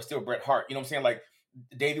 Bret Hart was still Bret Hart. You know what I'm saying? Like,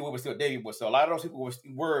 Davey Boy was still Davey Boy. So a lot of those people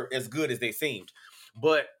were as good as they seemed.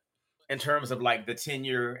 But in terms of, like, the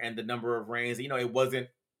tenure and the number of reigns, you know, it wasn't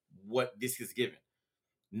what this is given.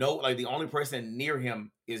 No, like, the only person near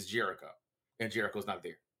him is Jericho, and Jericho's not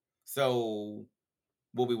there. So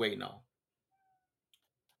we'll be waiting on.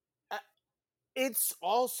 It's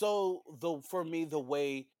also, for me, the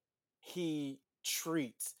way he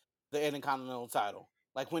treats the Intercontinental title.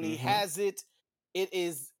 Like, when he has it, it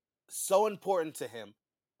is so important to him.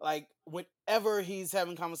 Like, whenever he's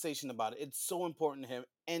having conversation about it, it's so important to him.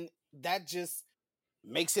 And that just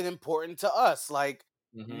makes it important to us. Like,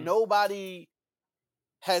 nobody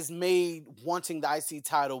has made wanting the IC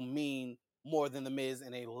title mean more than the Miz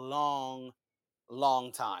in a long,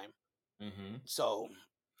 long time. So,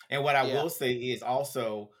 and what I will say is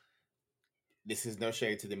also, this is no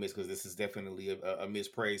shade to the Miz because this is definitely a Miz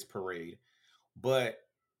praise parade. But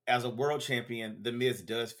as a world champion, the Miz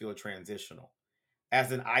does feel transitional.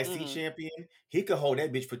 As an IC champion, he could hold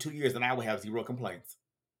that bitch for 2 years and I would have zero complaints.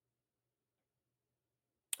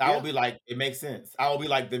 I will be like, it makes sense. I will be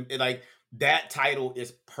like, that title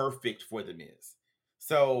is perfect for the Miz.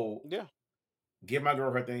 So give my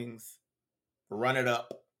girl her things, run it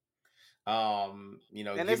up. You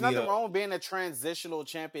know, and there's nothing wrong with being a transitional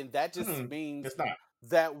champion. That just means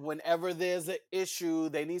that whenever there's an issue,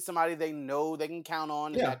 they need somebody they know they can count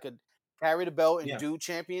on and that could carry the belt and do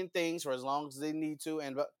champion things for as long as they need to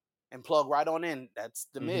and plug right on in. That's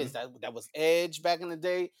the Miz. That was Edge back in the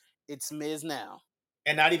day. It's Miz now.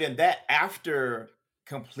 And not even that. After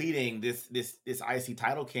completing this IC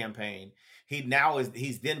title campaign,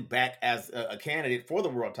 he's then back as a candidate for the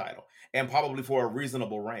world title and probably for a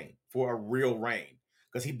reasonable reign, for a real reign,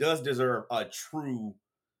 because he does deserve a true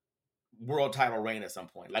world title reign at some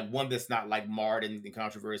point, like one that's not like marred in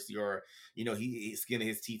controversy or, you know, he's skin of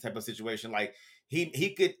his teeth type of situation. Like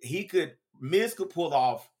Miz could pull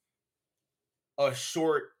off a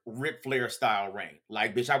short Ric Flair style reign.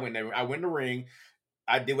 Like, bitch, I went in the ring.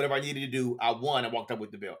 I did whatever I needed to do. I won. I walked up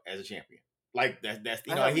with the belt as a champion. Like, that's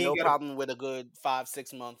you know, he ain't no problem with a good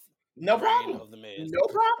 5-6 month. No problem of the Miz. No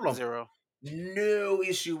problem. Zero. No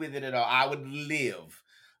issue with it at all. I would live.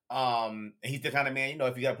 He's the kind of man, you know,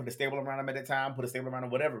 if you gotta put a stable around him at that time, put a stable around him,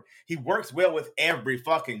 whatever. He works well with every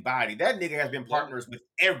fucking body. That nigga has been partners with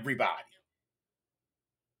everybody.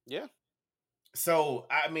 Yeah. So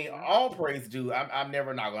I mean, all praise due. I'm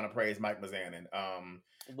never not gonna praise Mike Mizanin.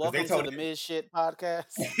 Welcome to the Miz Shit podcast.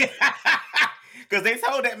 Because they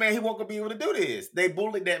told that man he won't gonna be able to do this. They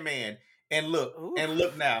bullied that man, and look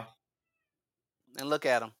now, and look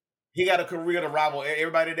at him. He got a career to rival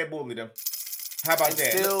everybody that bullied him. How about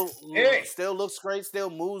that? Still looks great. Still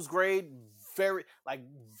moves great. Very,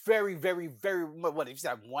 very, very. What if he's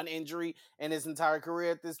had one injury in his entire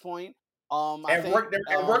career at this point? Work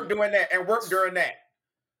during that.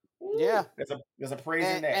 Ooh, yeah, there's a praise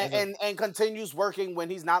in that, and continues working when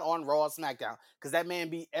he's not on Raw or SmackDown, because that man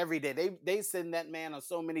be every day. They send that man on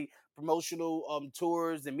so many promotional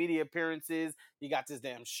tours and media appearances. He got this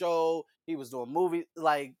damn show. He was doing movies.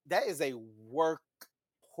 Like, that is a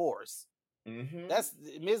workhorse. That's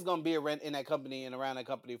Miz gonna be in that company and around that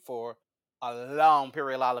company for a long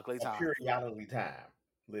periodically time.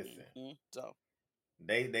 Listen. So.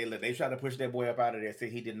 They tried to push that boy up out of there, said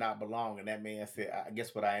he did not belong, and that man said, "I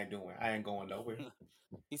guess what I ain't doing. I ain't going nowhere."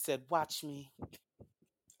 He said, "Watch me.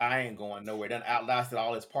 I ain't going nowhere." Done outlasted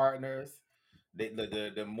all his partners.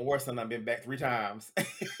 The Morrison I've been back 3 times, and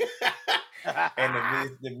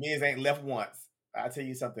the Miz ain't left once. I'll tell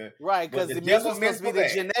you something. Right, because the Miz was supposed to be the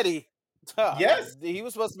Jannetty. Yes. He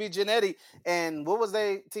was supposed to be Genetti, and what was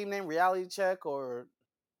their team name? Reality Check or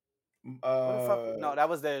what the fuck? Uh, No, that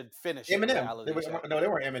was their finisher. Eminem. They Reality were, Check. no, they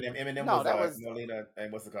weren't Eminem. Eminem No, was that was Molina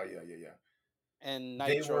and what's it called? Yeah, yeah, yeah. and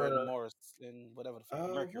They Nitro and were Morris and whatever the fuck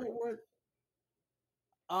Mercury. were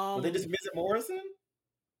they just Um, Miz and Morrison?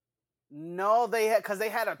 no, they had because they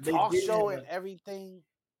had a They talk did show have and everything.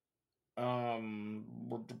 a I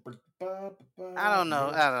don't know.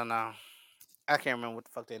 Miz. I don't know. I can't remember what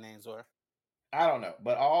the fuck their names were. I don't know,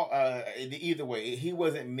 but all either way, he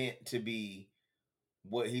wasn't meant to be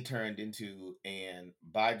what he turned into, and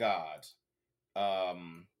by God,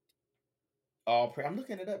 um, I'm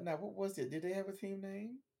looking it up now. What was it? Did they have a team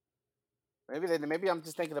name? Maybe I'm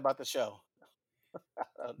just thinking about the show. I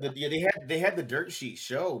don't know. Yeah, they had the Dirt Sheet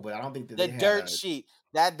show, but I don't think that The they had dirt a. sheet.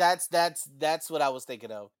 That's what I was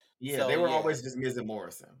thinking of. Yeah, So they were yeah. always just Miz and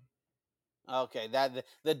Morrison, Okay, that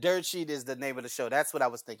the dirt sheet is the name of the show. That's what I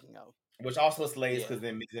was thinking of. which also slays Yeah. because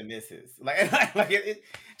then Miz and Misses. Like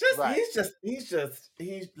just Right.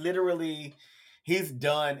 he's literally he's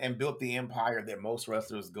done and built the empire that most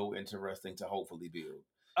wrestlers go into wrestling to hopefully build.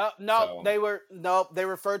 No, So they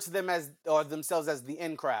referred to them as or themselves as the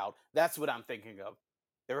in crowd. That's what I'm thinking of.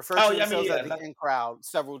 They referred oh to yeah, I mean themselves as yeah, the in crowd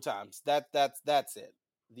several times. That's it.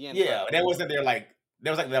 The in yeah, crowd. but that wasn't their like that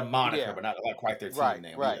was like their moniker, Yeah. but not like quite their team Right.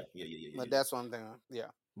 name. Right. Yeah. But that's what I'm thinking of. Yeah.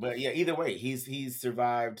 But yeah, either way, he's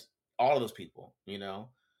survived all of those people, you know.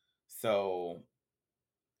 So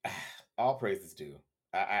all praises due.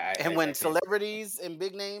 And I when can't. celebrities and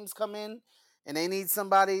big names come in and they need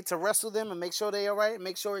somebody to wrestle them and make sure they all right,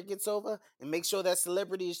 make sure it gets over, and make sure that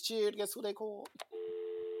celebrity is cheered, guess who they call?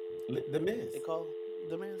 The Miz, They call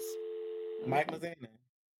The Miz. Mike Mhm. Mazanin,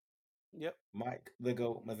 Yep. Mike the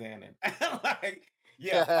Goat Mazanin. Like,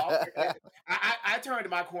 yeah, I turned to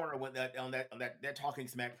my corner when that Talking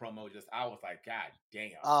Smack promo. Just I was like, God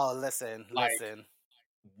damn, Oh, listen. like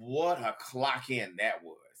what a clock in that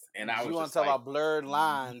was, and I You was want to just talk like, about blurred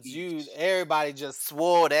lines? yeesh. Everybody just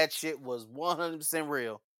swore that shit was 100%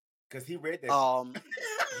 real. Because he read that shit. Um,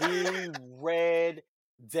 he read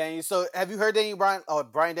Daniel. So, have you heard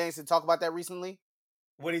Brian Danielson talk about that recently?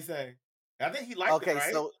 What'd he say? I think he liked it, Okay,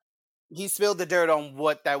 right? so he spilled the dirt on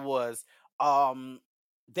what that was. Um,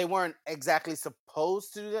 they weren't exactly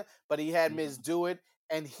supposed to do that, but he had Miz Mhm. do it,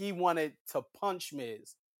 and he wanted to punch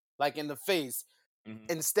Miz, like in the face. Mhm.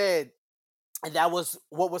 Instead, and that was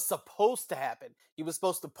what was supposed to happen. He was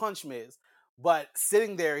supposed to punch Miz, but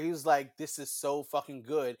sitting there, he was like, "This is so fucking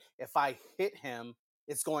good. If I hit him,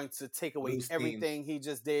 it's going to take away Loose steam. everything he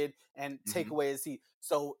just did and take Mhm. away his heat."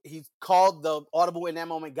 So he called the audible in that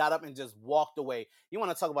moment, got up, and just walked away. You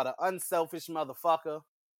want to talk about an unselfish motherfucker?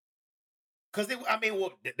 Because I mean,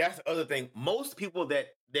 well, that's the other thing. Most people that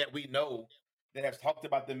we know that have talked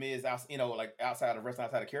about the Miz, like outside of wrestling,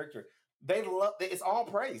 outside of character, they love. It's all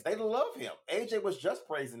praise. They love him. AJ was just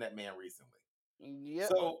praising that man recently. Yep.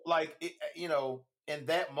 So, like, in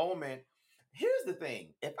that moment, here's the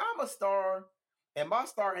thing: if I'm a star and my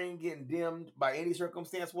star ain't getting dimmed by any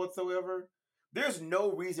circumstance whatsoever, there's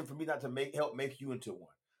no reason for me not to help make you into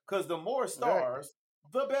one. Because the more Right. stars,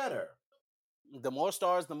 the better The more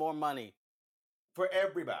stars, the more money for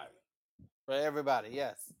everybody. for everybody.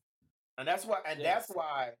 Yes. And that's why, Yes.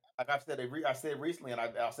 like I said recently, and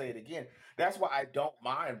I'll say it again. That's why I don't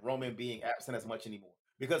mind Roman being absent as much anymore.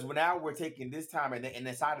 Because now we're taking this time and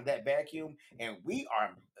inside of that vacuum, and we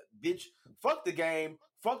are, bitch, fuck the game,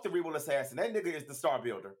 fuck the Rebel Assassin. That nigga is the star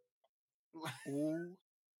builder. Ooh.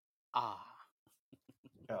 Ah.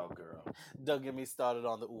 Oh, girl. Don't get me started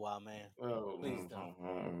on the ooh ah man. Oh, Please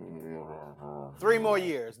don't. 3 more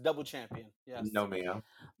years, double champion. Yes. No, ma'am.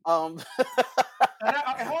 Um.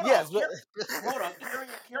 Hold yes, on. but Hold on.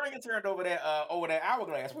 Carrying turned over that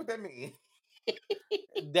hourglass. What that mean?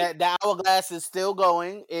 that the hourglass is still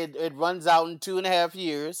going. It runs out in 2.5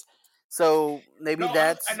 years. So maybe No,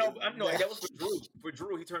 that's I know. That was for Drew. For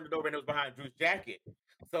Drew, he turned it over and it was behind Drew's jacket.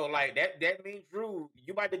 So like that means Drew,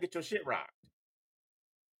 you about to get your shit rocked.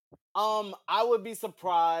 I would be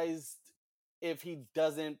surprised if he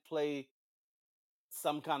doesn't play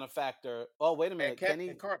some kind of factor. Oh, wait a minute. Can he?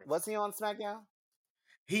 Carter. Was he on SmackDown?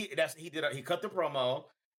 He cut the promo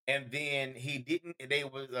and then he didn't. They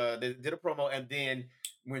did a promo and then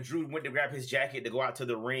when Drew went to grab his jacket to go out to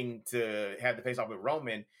the ring to have the face off with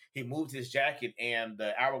Roman, he moved his jacket and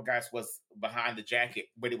the hourglass was behind the jacket,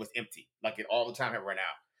 but it was empty, like it all the time had run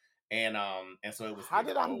out. And so it was. How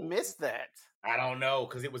did I miss that? I don't know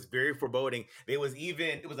because it was very foreboding. It was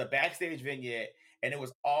a backstage vignette, and it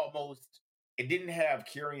was almost. It didn't have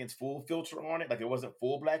Kieran's full filter on it, like it wasn't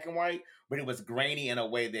full black and white, but it was grainy in a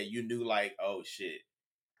way that you knew, like, oh shit.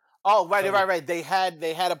 Oh, right, So right. They had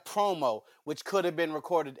a promo which could have been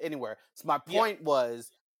recorded anywhere. So my yeah. point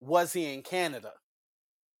was he in Canada?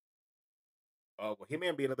 Oh, well, he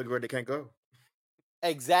may be another girl that can't go.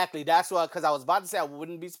 Exactly. That's why, because I was about to say I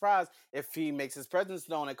wouldn't be surprised if he makes his presence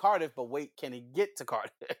known at Cardiff. But wait, can he get to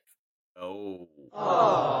Cardiff? Oh.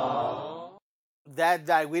 Aww.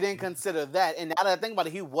 That we didn't consider that. And now that I think about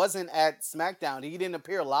it, he wasn't at SmackDown. He didn't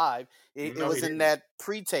appear live. It No, was he in didn't. that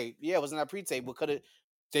pre-tape. Yeah, it was in that pre-tape. But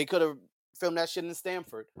they could have filmed that shit in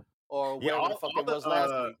Stamford or Yeah, wherever the fuck it was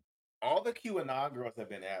last week. all the QAnon girls have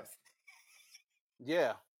been absent.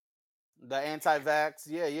 Yeah. The anti-vax,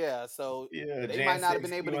 yeah. So Yeah, they Jan might not have 6,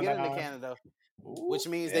 been able to get into QAnon. Canada, Ooh, which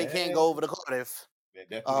means they can't yeah. go over to Cardiff. That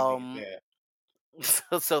definitely means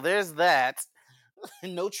that. So there's that.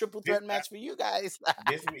 No triple This, threat match for you guys.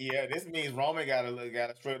 this means Roman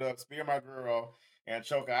gotta straight up spear my girl and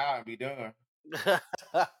choke her out and be done.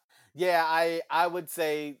 Yeah, I would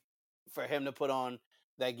say for him to put on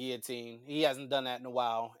that guillotine, he hasn't done that in a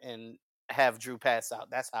while, and have Drew pass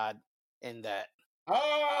out. That's how I'd end that.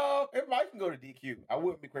 Oh, everybody can go to DQ. I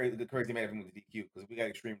wouldn't be crazy mad if he went to DQ because we got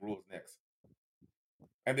Extreme Rules next,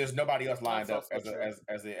 and there's nobody else lined That's up also true.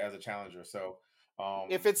 as a challenger. So,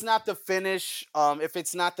 If it's not the finish, if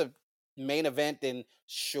it's not the main event, then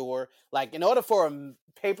sure. Like, in order for a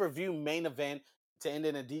pay-per-view main event to end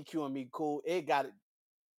in a DQ and be cool, it got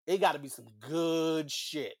to be some good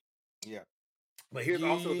shit. Yeah. But here's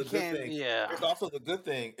also the good thing. Yeah. Here's also the good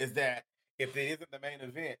thing is that if it isn't the main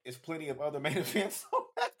event, there's plenty of other main events.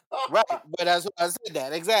 Right, but as I said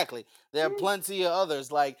that exactly, there are plenty of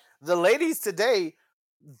others. Like the ladies today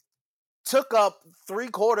took up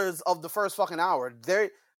 3/4 of the first fucking hour.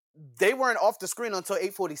 They weren't off the screen until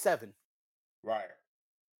 8:47. Right.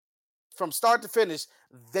 From start to finish,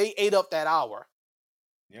 they ate up that hour.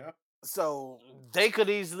 Yeah. So they could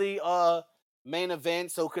easily main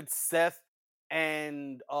event. So could Seth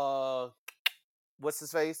and what's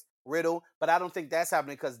his face? Riddle. But I don't think that's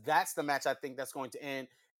happening because that's the match I think that's going to end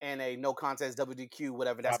in a no contest WDQ,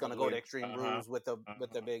 whatever that's going to go to Extreme Rules with the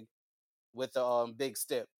big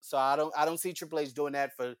stip. So I don't see Triple H doing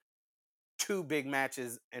that for two big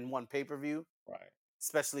matches in one pay-per-view. Right.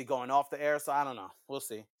 Especially going off the air. So I don't know. We'll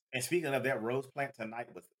see. And speaking of that, Rose Plant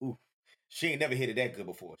tonight was oof. She ain't never hit it that good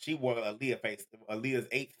before. She wore Aaliyah's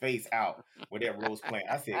 8th face out with that Rose Plant.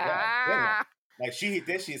 I said, God damn. Like she hit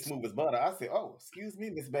that shit smooth as butter. I said, oh, excuse me,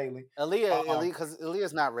 Miss Bailey. Aaliyah, because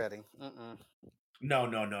Aaliyah's not ready. No.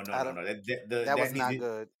 That was not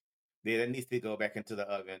good. Yeah, that needs to go back into the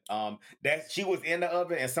oven. That she was in the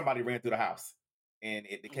oven and somebody ran through the house and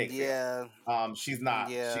the cake fell. She's not.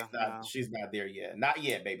 Yeah, she's not there yet. Not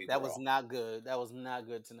yet, baby. That girl. was not good. That was not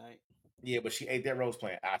good tonight. Yeah, but she ate that Rose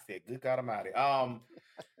Plant. I said, good God Almighty.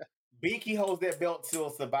 Beaky holds that belt till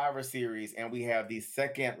Survivor Series, and we have the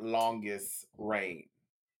second longest reign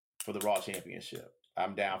for the Raw Championship.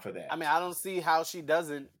 I'm down for that. I mean, I don't see how she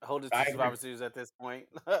doesn't hold it to Survivor Series at this point.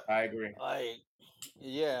 I agree. Like,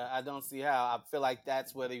 yeah, I don't see how. I feel like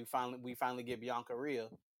that's where we finally get Bianca Rhea.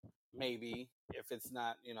 Maybe if it's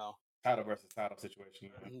not, title versus title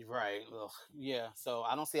situation. Right. Ugh. Yeah. So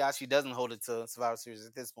I don't see how she doesn't hold it to Survivor Series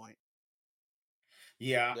at this point.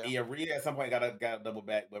 Yeah. Rhea at some point got to double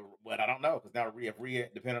back, but I don't know because now Rhea,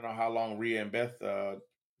 depending on how long Rhea and Beth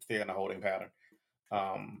stay in the holding pattern,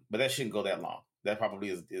 but that shouldn't go that long. That probably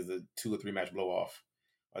is a 2 or 3 match blow off,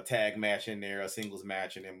 a tag match in there, a singles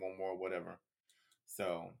match, and then one more, whatever.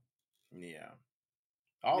 So, yeah.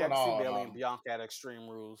 All in all, see Bailey and Bianca at Extreme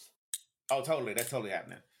Rules. Oh, totally. That's totally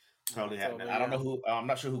happening. Totally happening. I don't know who. I'm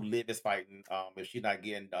not sure who Liv is fighting. If she's not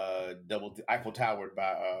getting double Eiffel Towered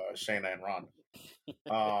by Shayna and Ronda.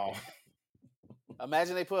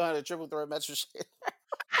 Imagine they put her in a triple threat match for shit.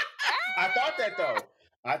 I thought that though.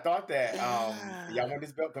 I thought that. Y'all want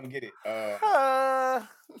this belt? Come get it. I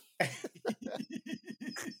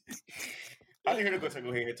think her to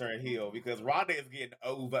go ahead and turn heel because Ronda is getting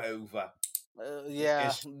over.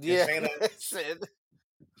 Yeah.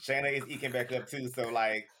 Shayna is eking back up too, so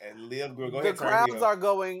like Liv go ahead. The crowds are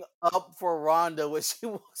going up for Ronda when she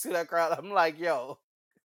walks through that crowd. I'm like, yo,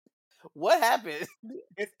 what happened?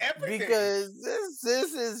 It's everything because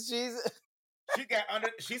this is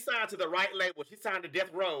she signed to the right label. She signed to Death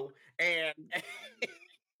Row, and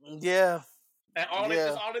yeah, and all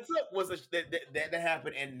it took was that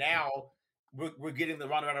happened, and now we're getting the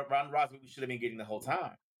Ronda Rousey we should have been getting the whole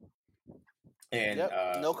time. And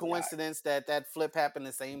no coincidence that flip happened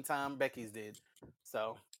the same time Becky's did.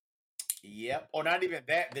 So, yep, or not even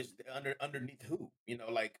that. There's underneath who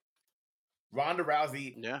like Ronda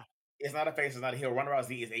Rousey. Yeah, it's not a face, it's not a heel. Ronda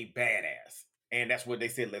Rousey is a badass, and that's what they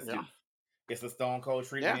said. Let's do. It's a Stone Cold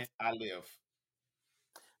treatment. I live.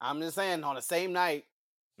 I'm just saying, on the same night,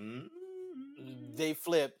 they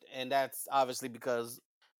flipped, and that's obviously because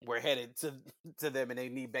we're headed to them, and they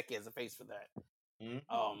need Becky as a face for that.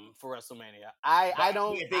 For WrestleMania, I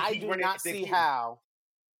do not see how.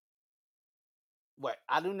 What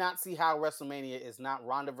I do not see how WrestleMania is not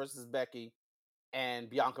Ronda versus Becky and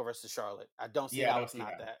Bianca versus Charlotte. I don't see how it's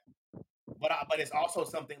not that. But it's also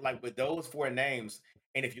something like with those four names,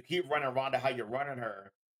 and if you keep running Ronda how you're running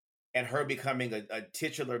her, and her becoming a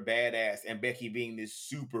titular badass, and Becky being this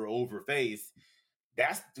super over face,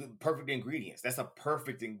 that's the perfect ingredients. That's a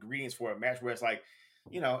perfect ingredients for a match where it's like,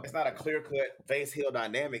 it's not a clear cut face heel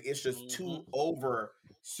dynamic. It's just two over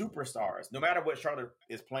superstars. No matter what Charlotte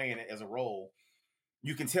is playing as a role,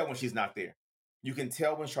 you can tell when she's not there. You can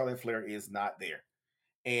tell when Charlotte Flair is not there.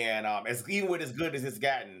 And even with as good as it's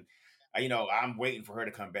gotten, I'm waiting for her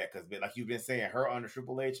to come back because, like you've been saying, her under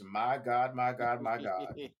Triple H, my God.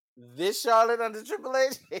 This Charlotte under Triple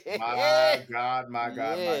H, my God.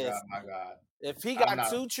 If he got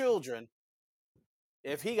two children,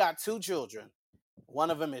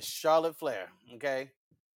 one of them is Charlotte Flair. Okay,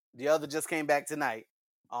 the other just came back tonight.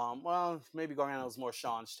 Well, maybe Gargano's more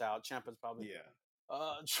Sean's child. Ciampa's probably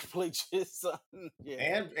Triple H's son.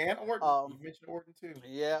 Yeah, and Orton. You mentioned Orton too.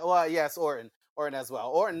 Yeah, well, yes, Orton as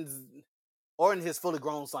well. Orton, his fully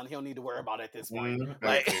grown son. He don't need to worry about it at this point.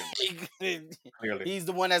 Clearly. He's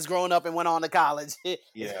the one that's grown up and went on to college.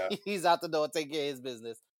 Yeah, he's out the door, taking care of his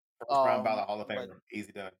business. First round ballot Hall of Famer,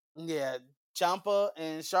 easy done. Yeah, Ciampa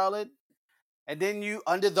and Charlotte, and then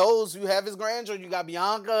under those you have his grandchildren. You got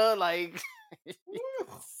Bianca, like.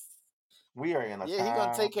 We are in a he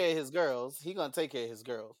gonna take care of his girls.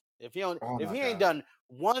 If he don't, he ain't done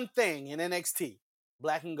one thing in NXT,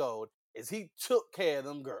 Black and Gold, is he took care of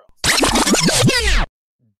them girls.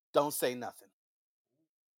 Don't say nothing.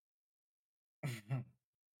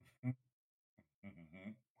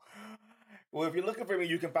 Well, if you're looking for me,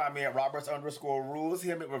 you can find me at Roberts_Rules.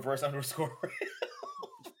 Him at Reverse_.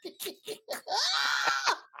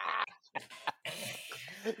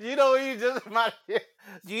 You know what you just reminded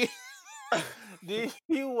me? Do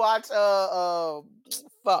you watch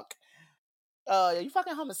fuck? Are you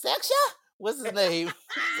fucking homosexual? What's his name?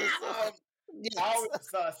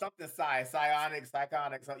 Something psionic.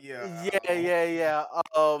 So yeah.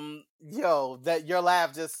 Yo, that your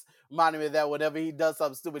laugh just reminded me of that. Whenever he does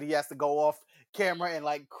something stupid, he has to go off camera and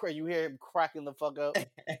like you hear him cracking the fuck up.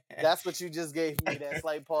 That's what you just gave me. That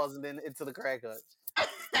slight pause and then into the crack hut.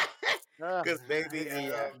 Because baby,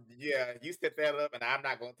 you set that up, and I'm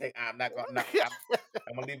gonna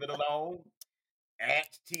leave it alone.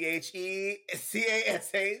 At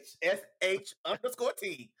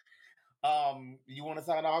THECASHSH_T. You want to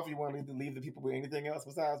sign off? You want to leave the people with anything else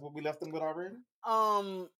besides what we left them with already?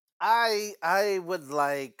 I would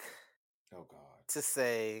like to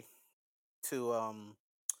say to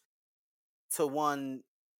one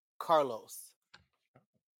Carlos.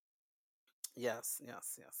 Yes,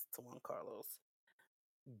 to one Carlos.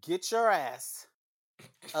 Get your ass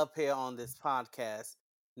up here on this podcast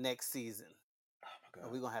next season. Oh my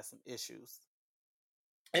God. We're gonna have some issues.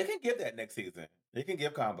 It can give that next season. It can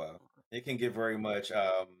give combo. It can give very much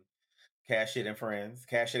Cash It and Friends,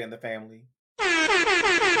 Cash It and the Family.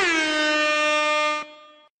 Oh,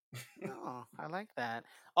 I like that.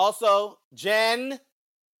 Also, Jen.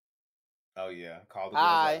 Oh yeah, call the girls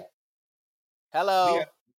Hi. Hello.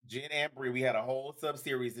 Jen and Bree, we had a whole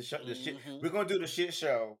sub-series. The shit. We're gonna do the shit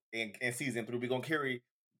show in season 3. We're gonna carry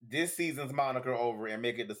this season's moniker over and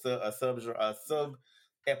make it a sub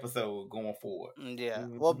episode going forward. Yeah.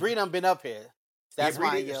 Mm-hmm. Well, Bree done been up here. That's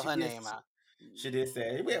why I yell her name out. She did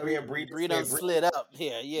say we have Bree done slid up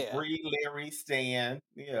here. Yeah. Bree, Larry, Stan.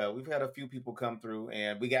 Yeah, we've had a few people come through,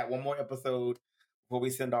 and we got one more episode before we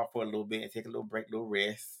send off for a little bit and take a little break, little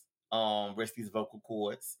rest. Rest these vocal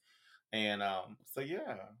cords. And so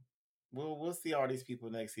yeah, we'll see all these people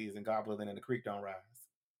next season. God willing, and the creek don't rise.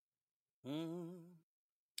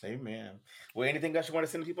 Amen. Well, anything else you want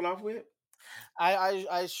to send people off with?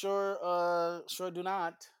 I sure do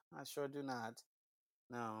not. I sure do not.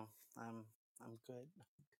 No, I'm good.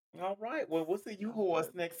 All right. Well, we'll see you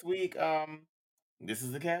horse next week. This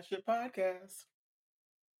is the Cat Shit Podcast.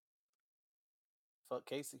 Fuck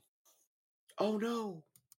Casey. Oh no.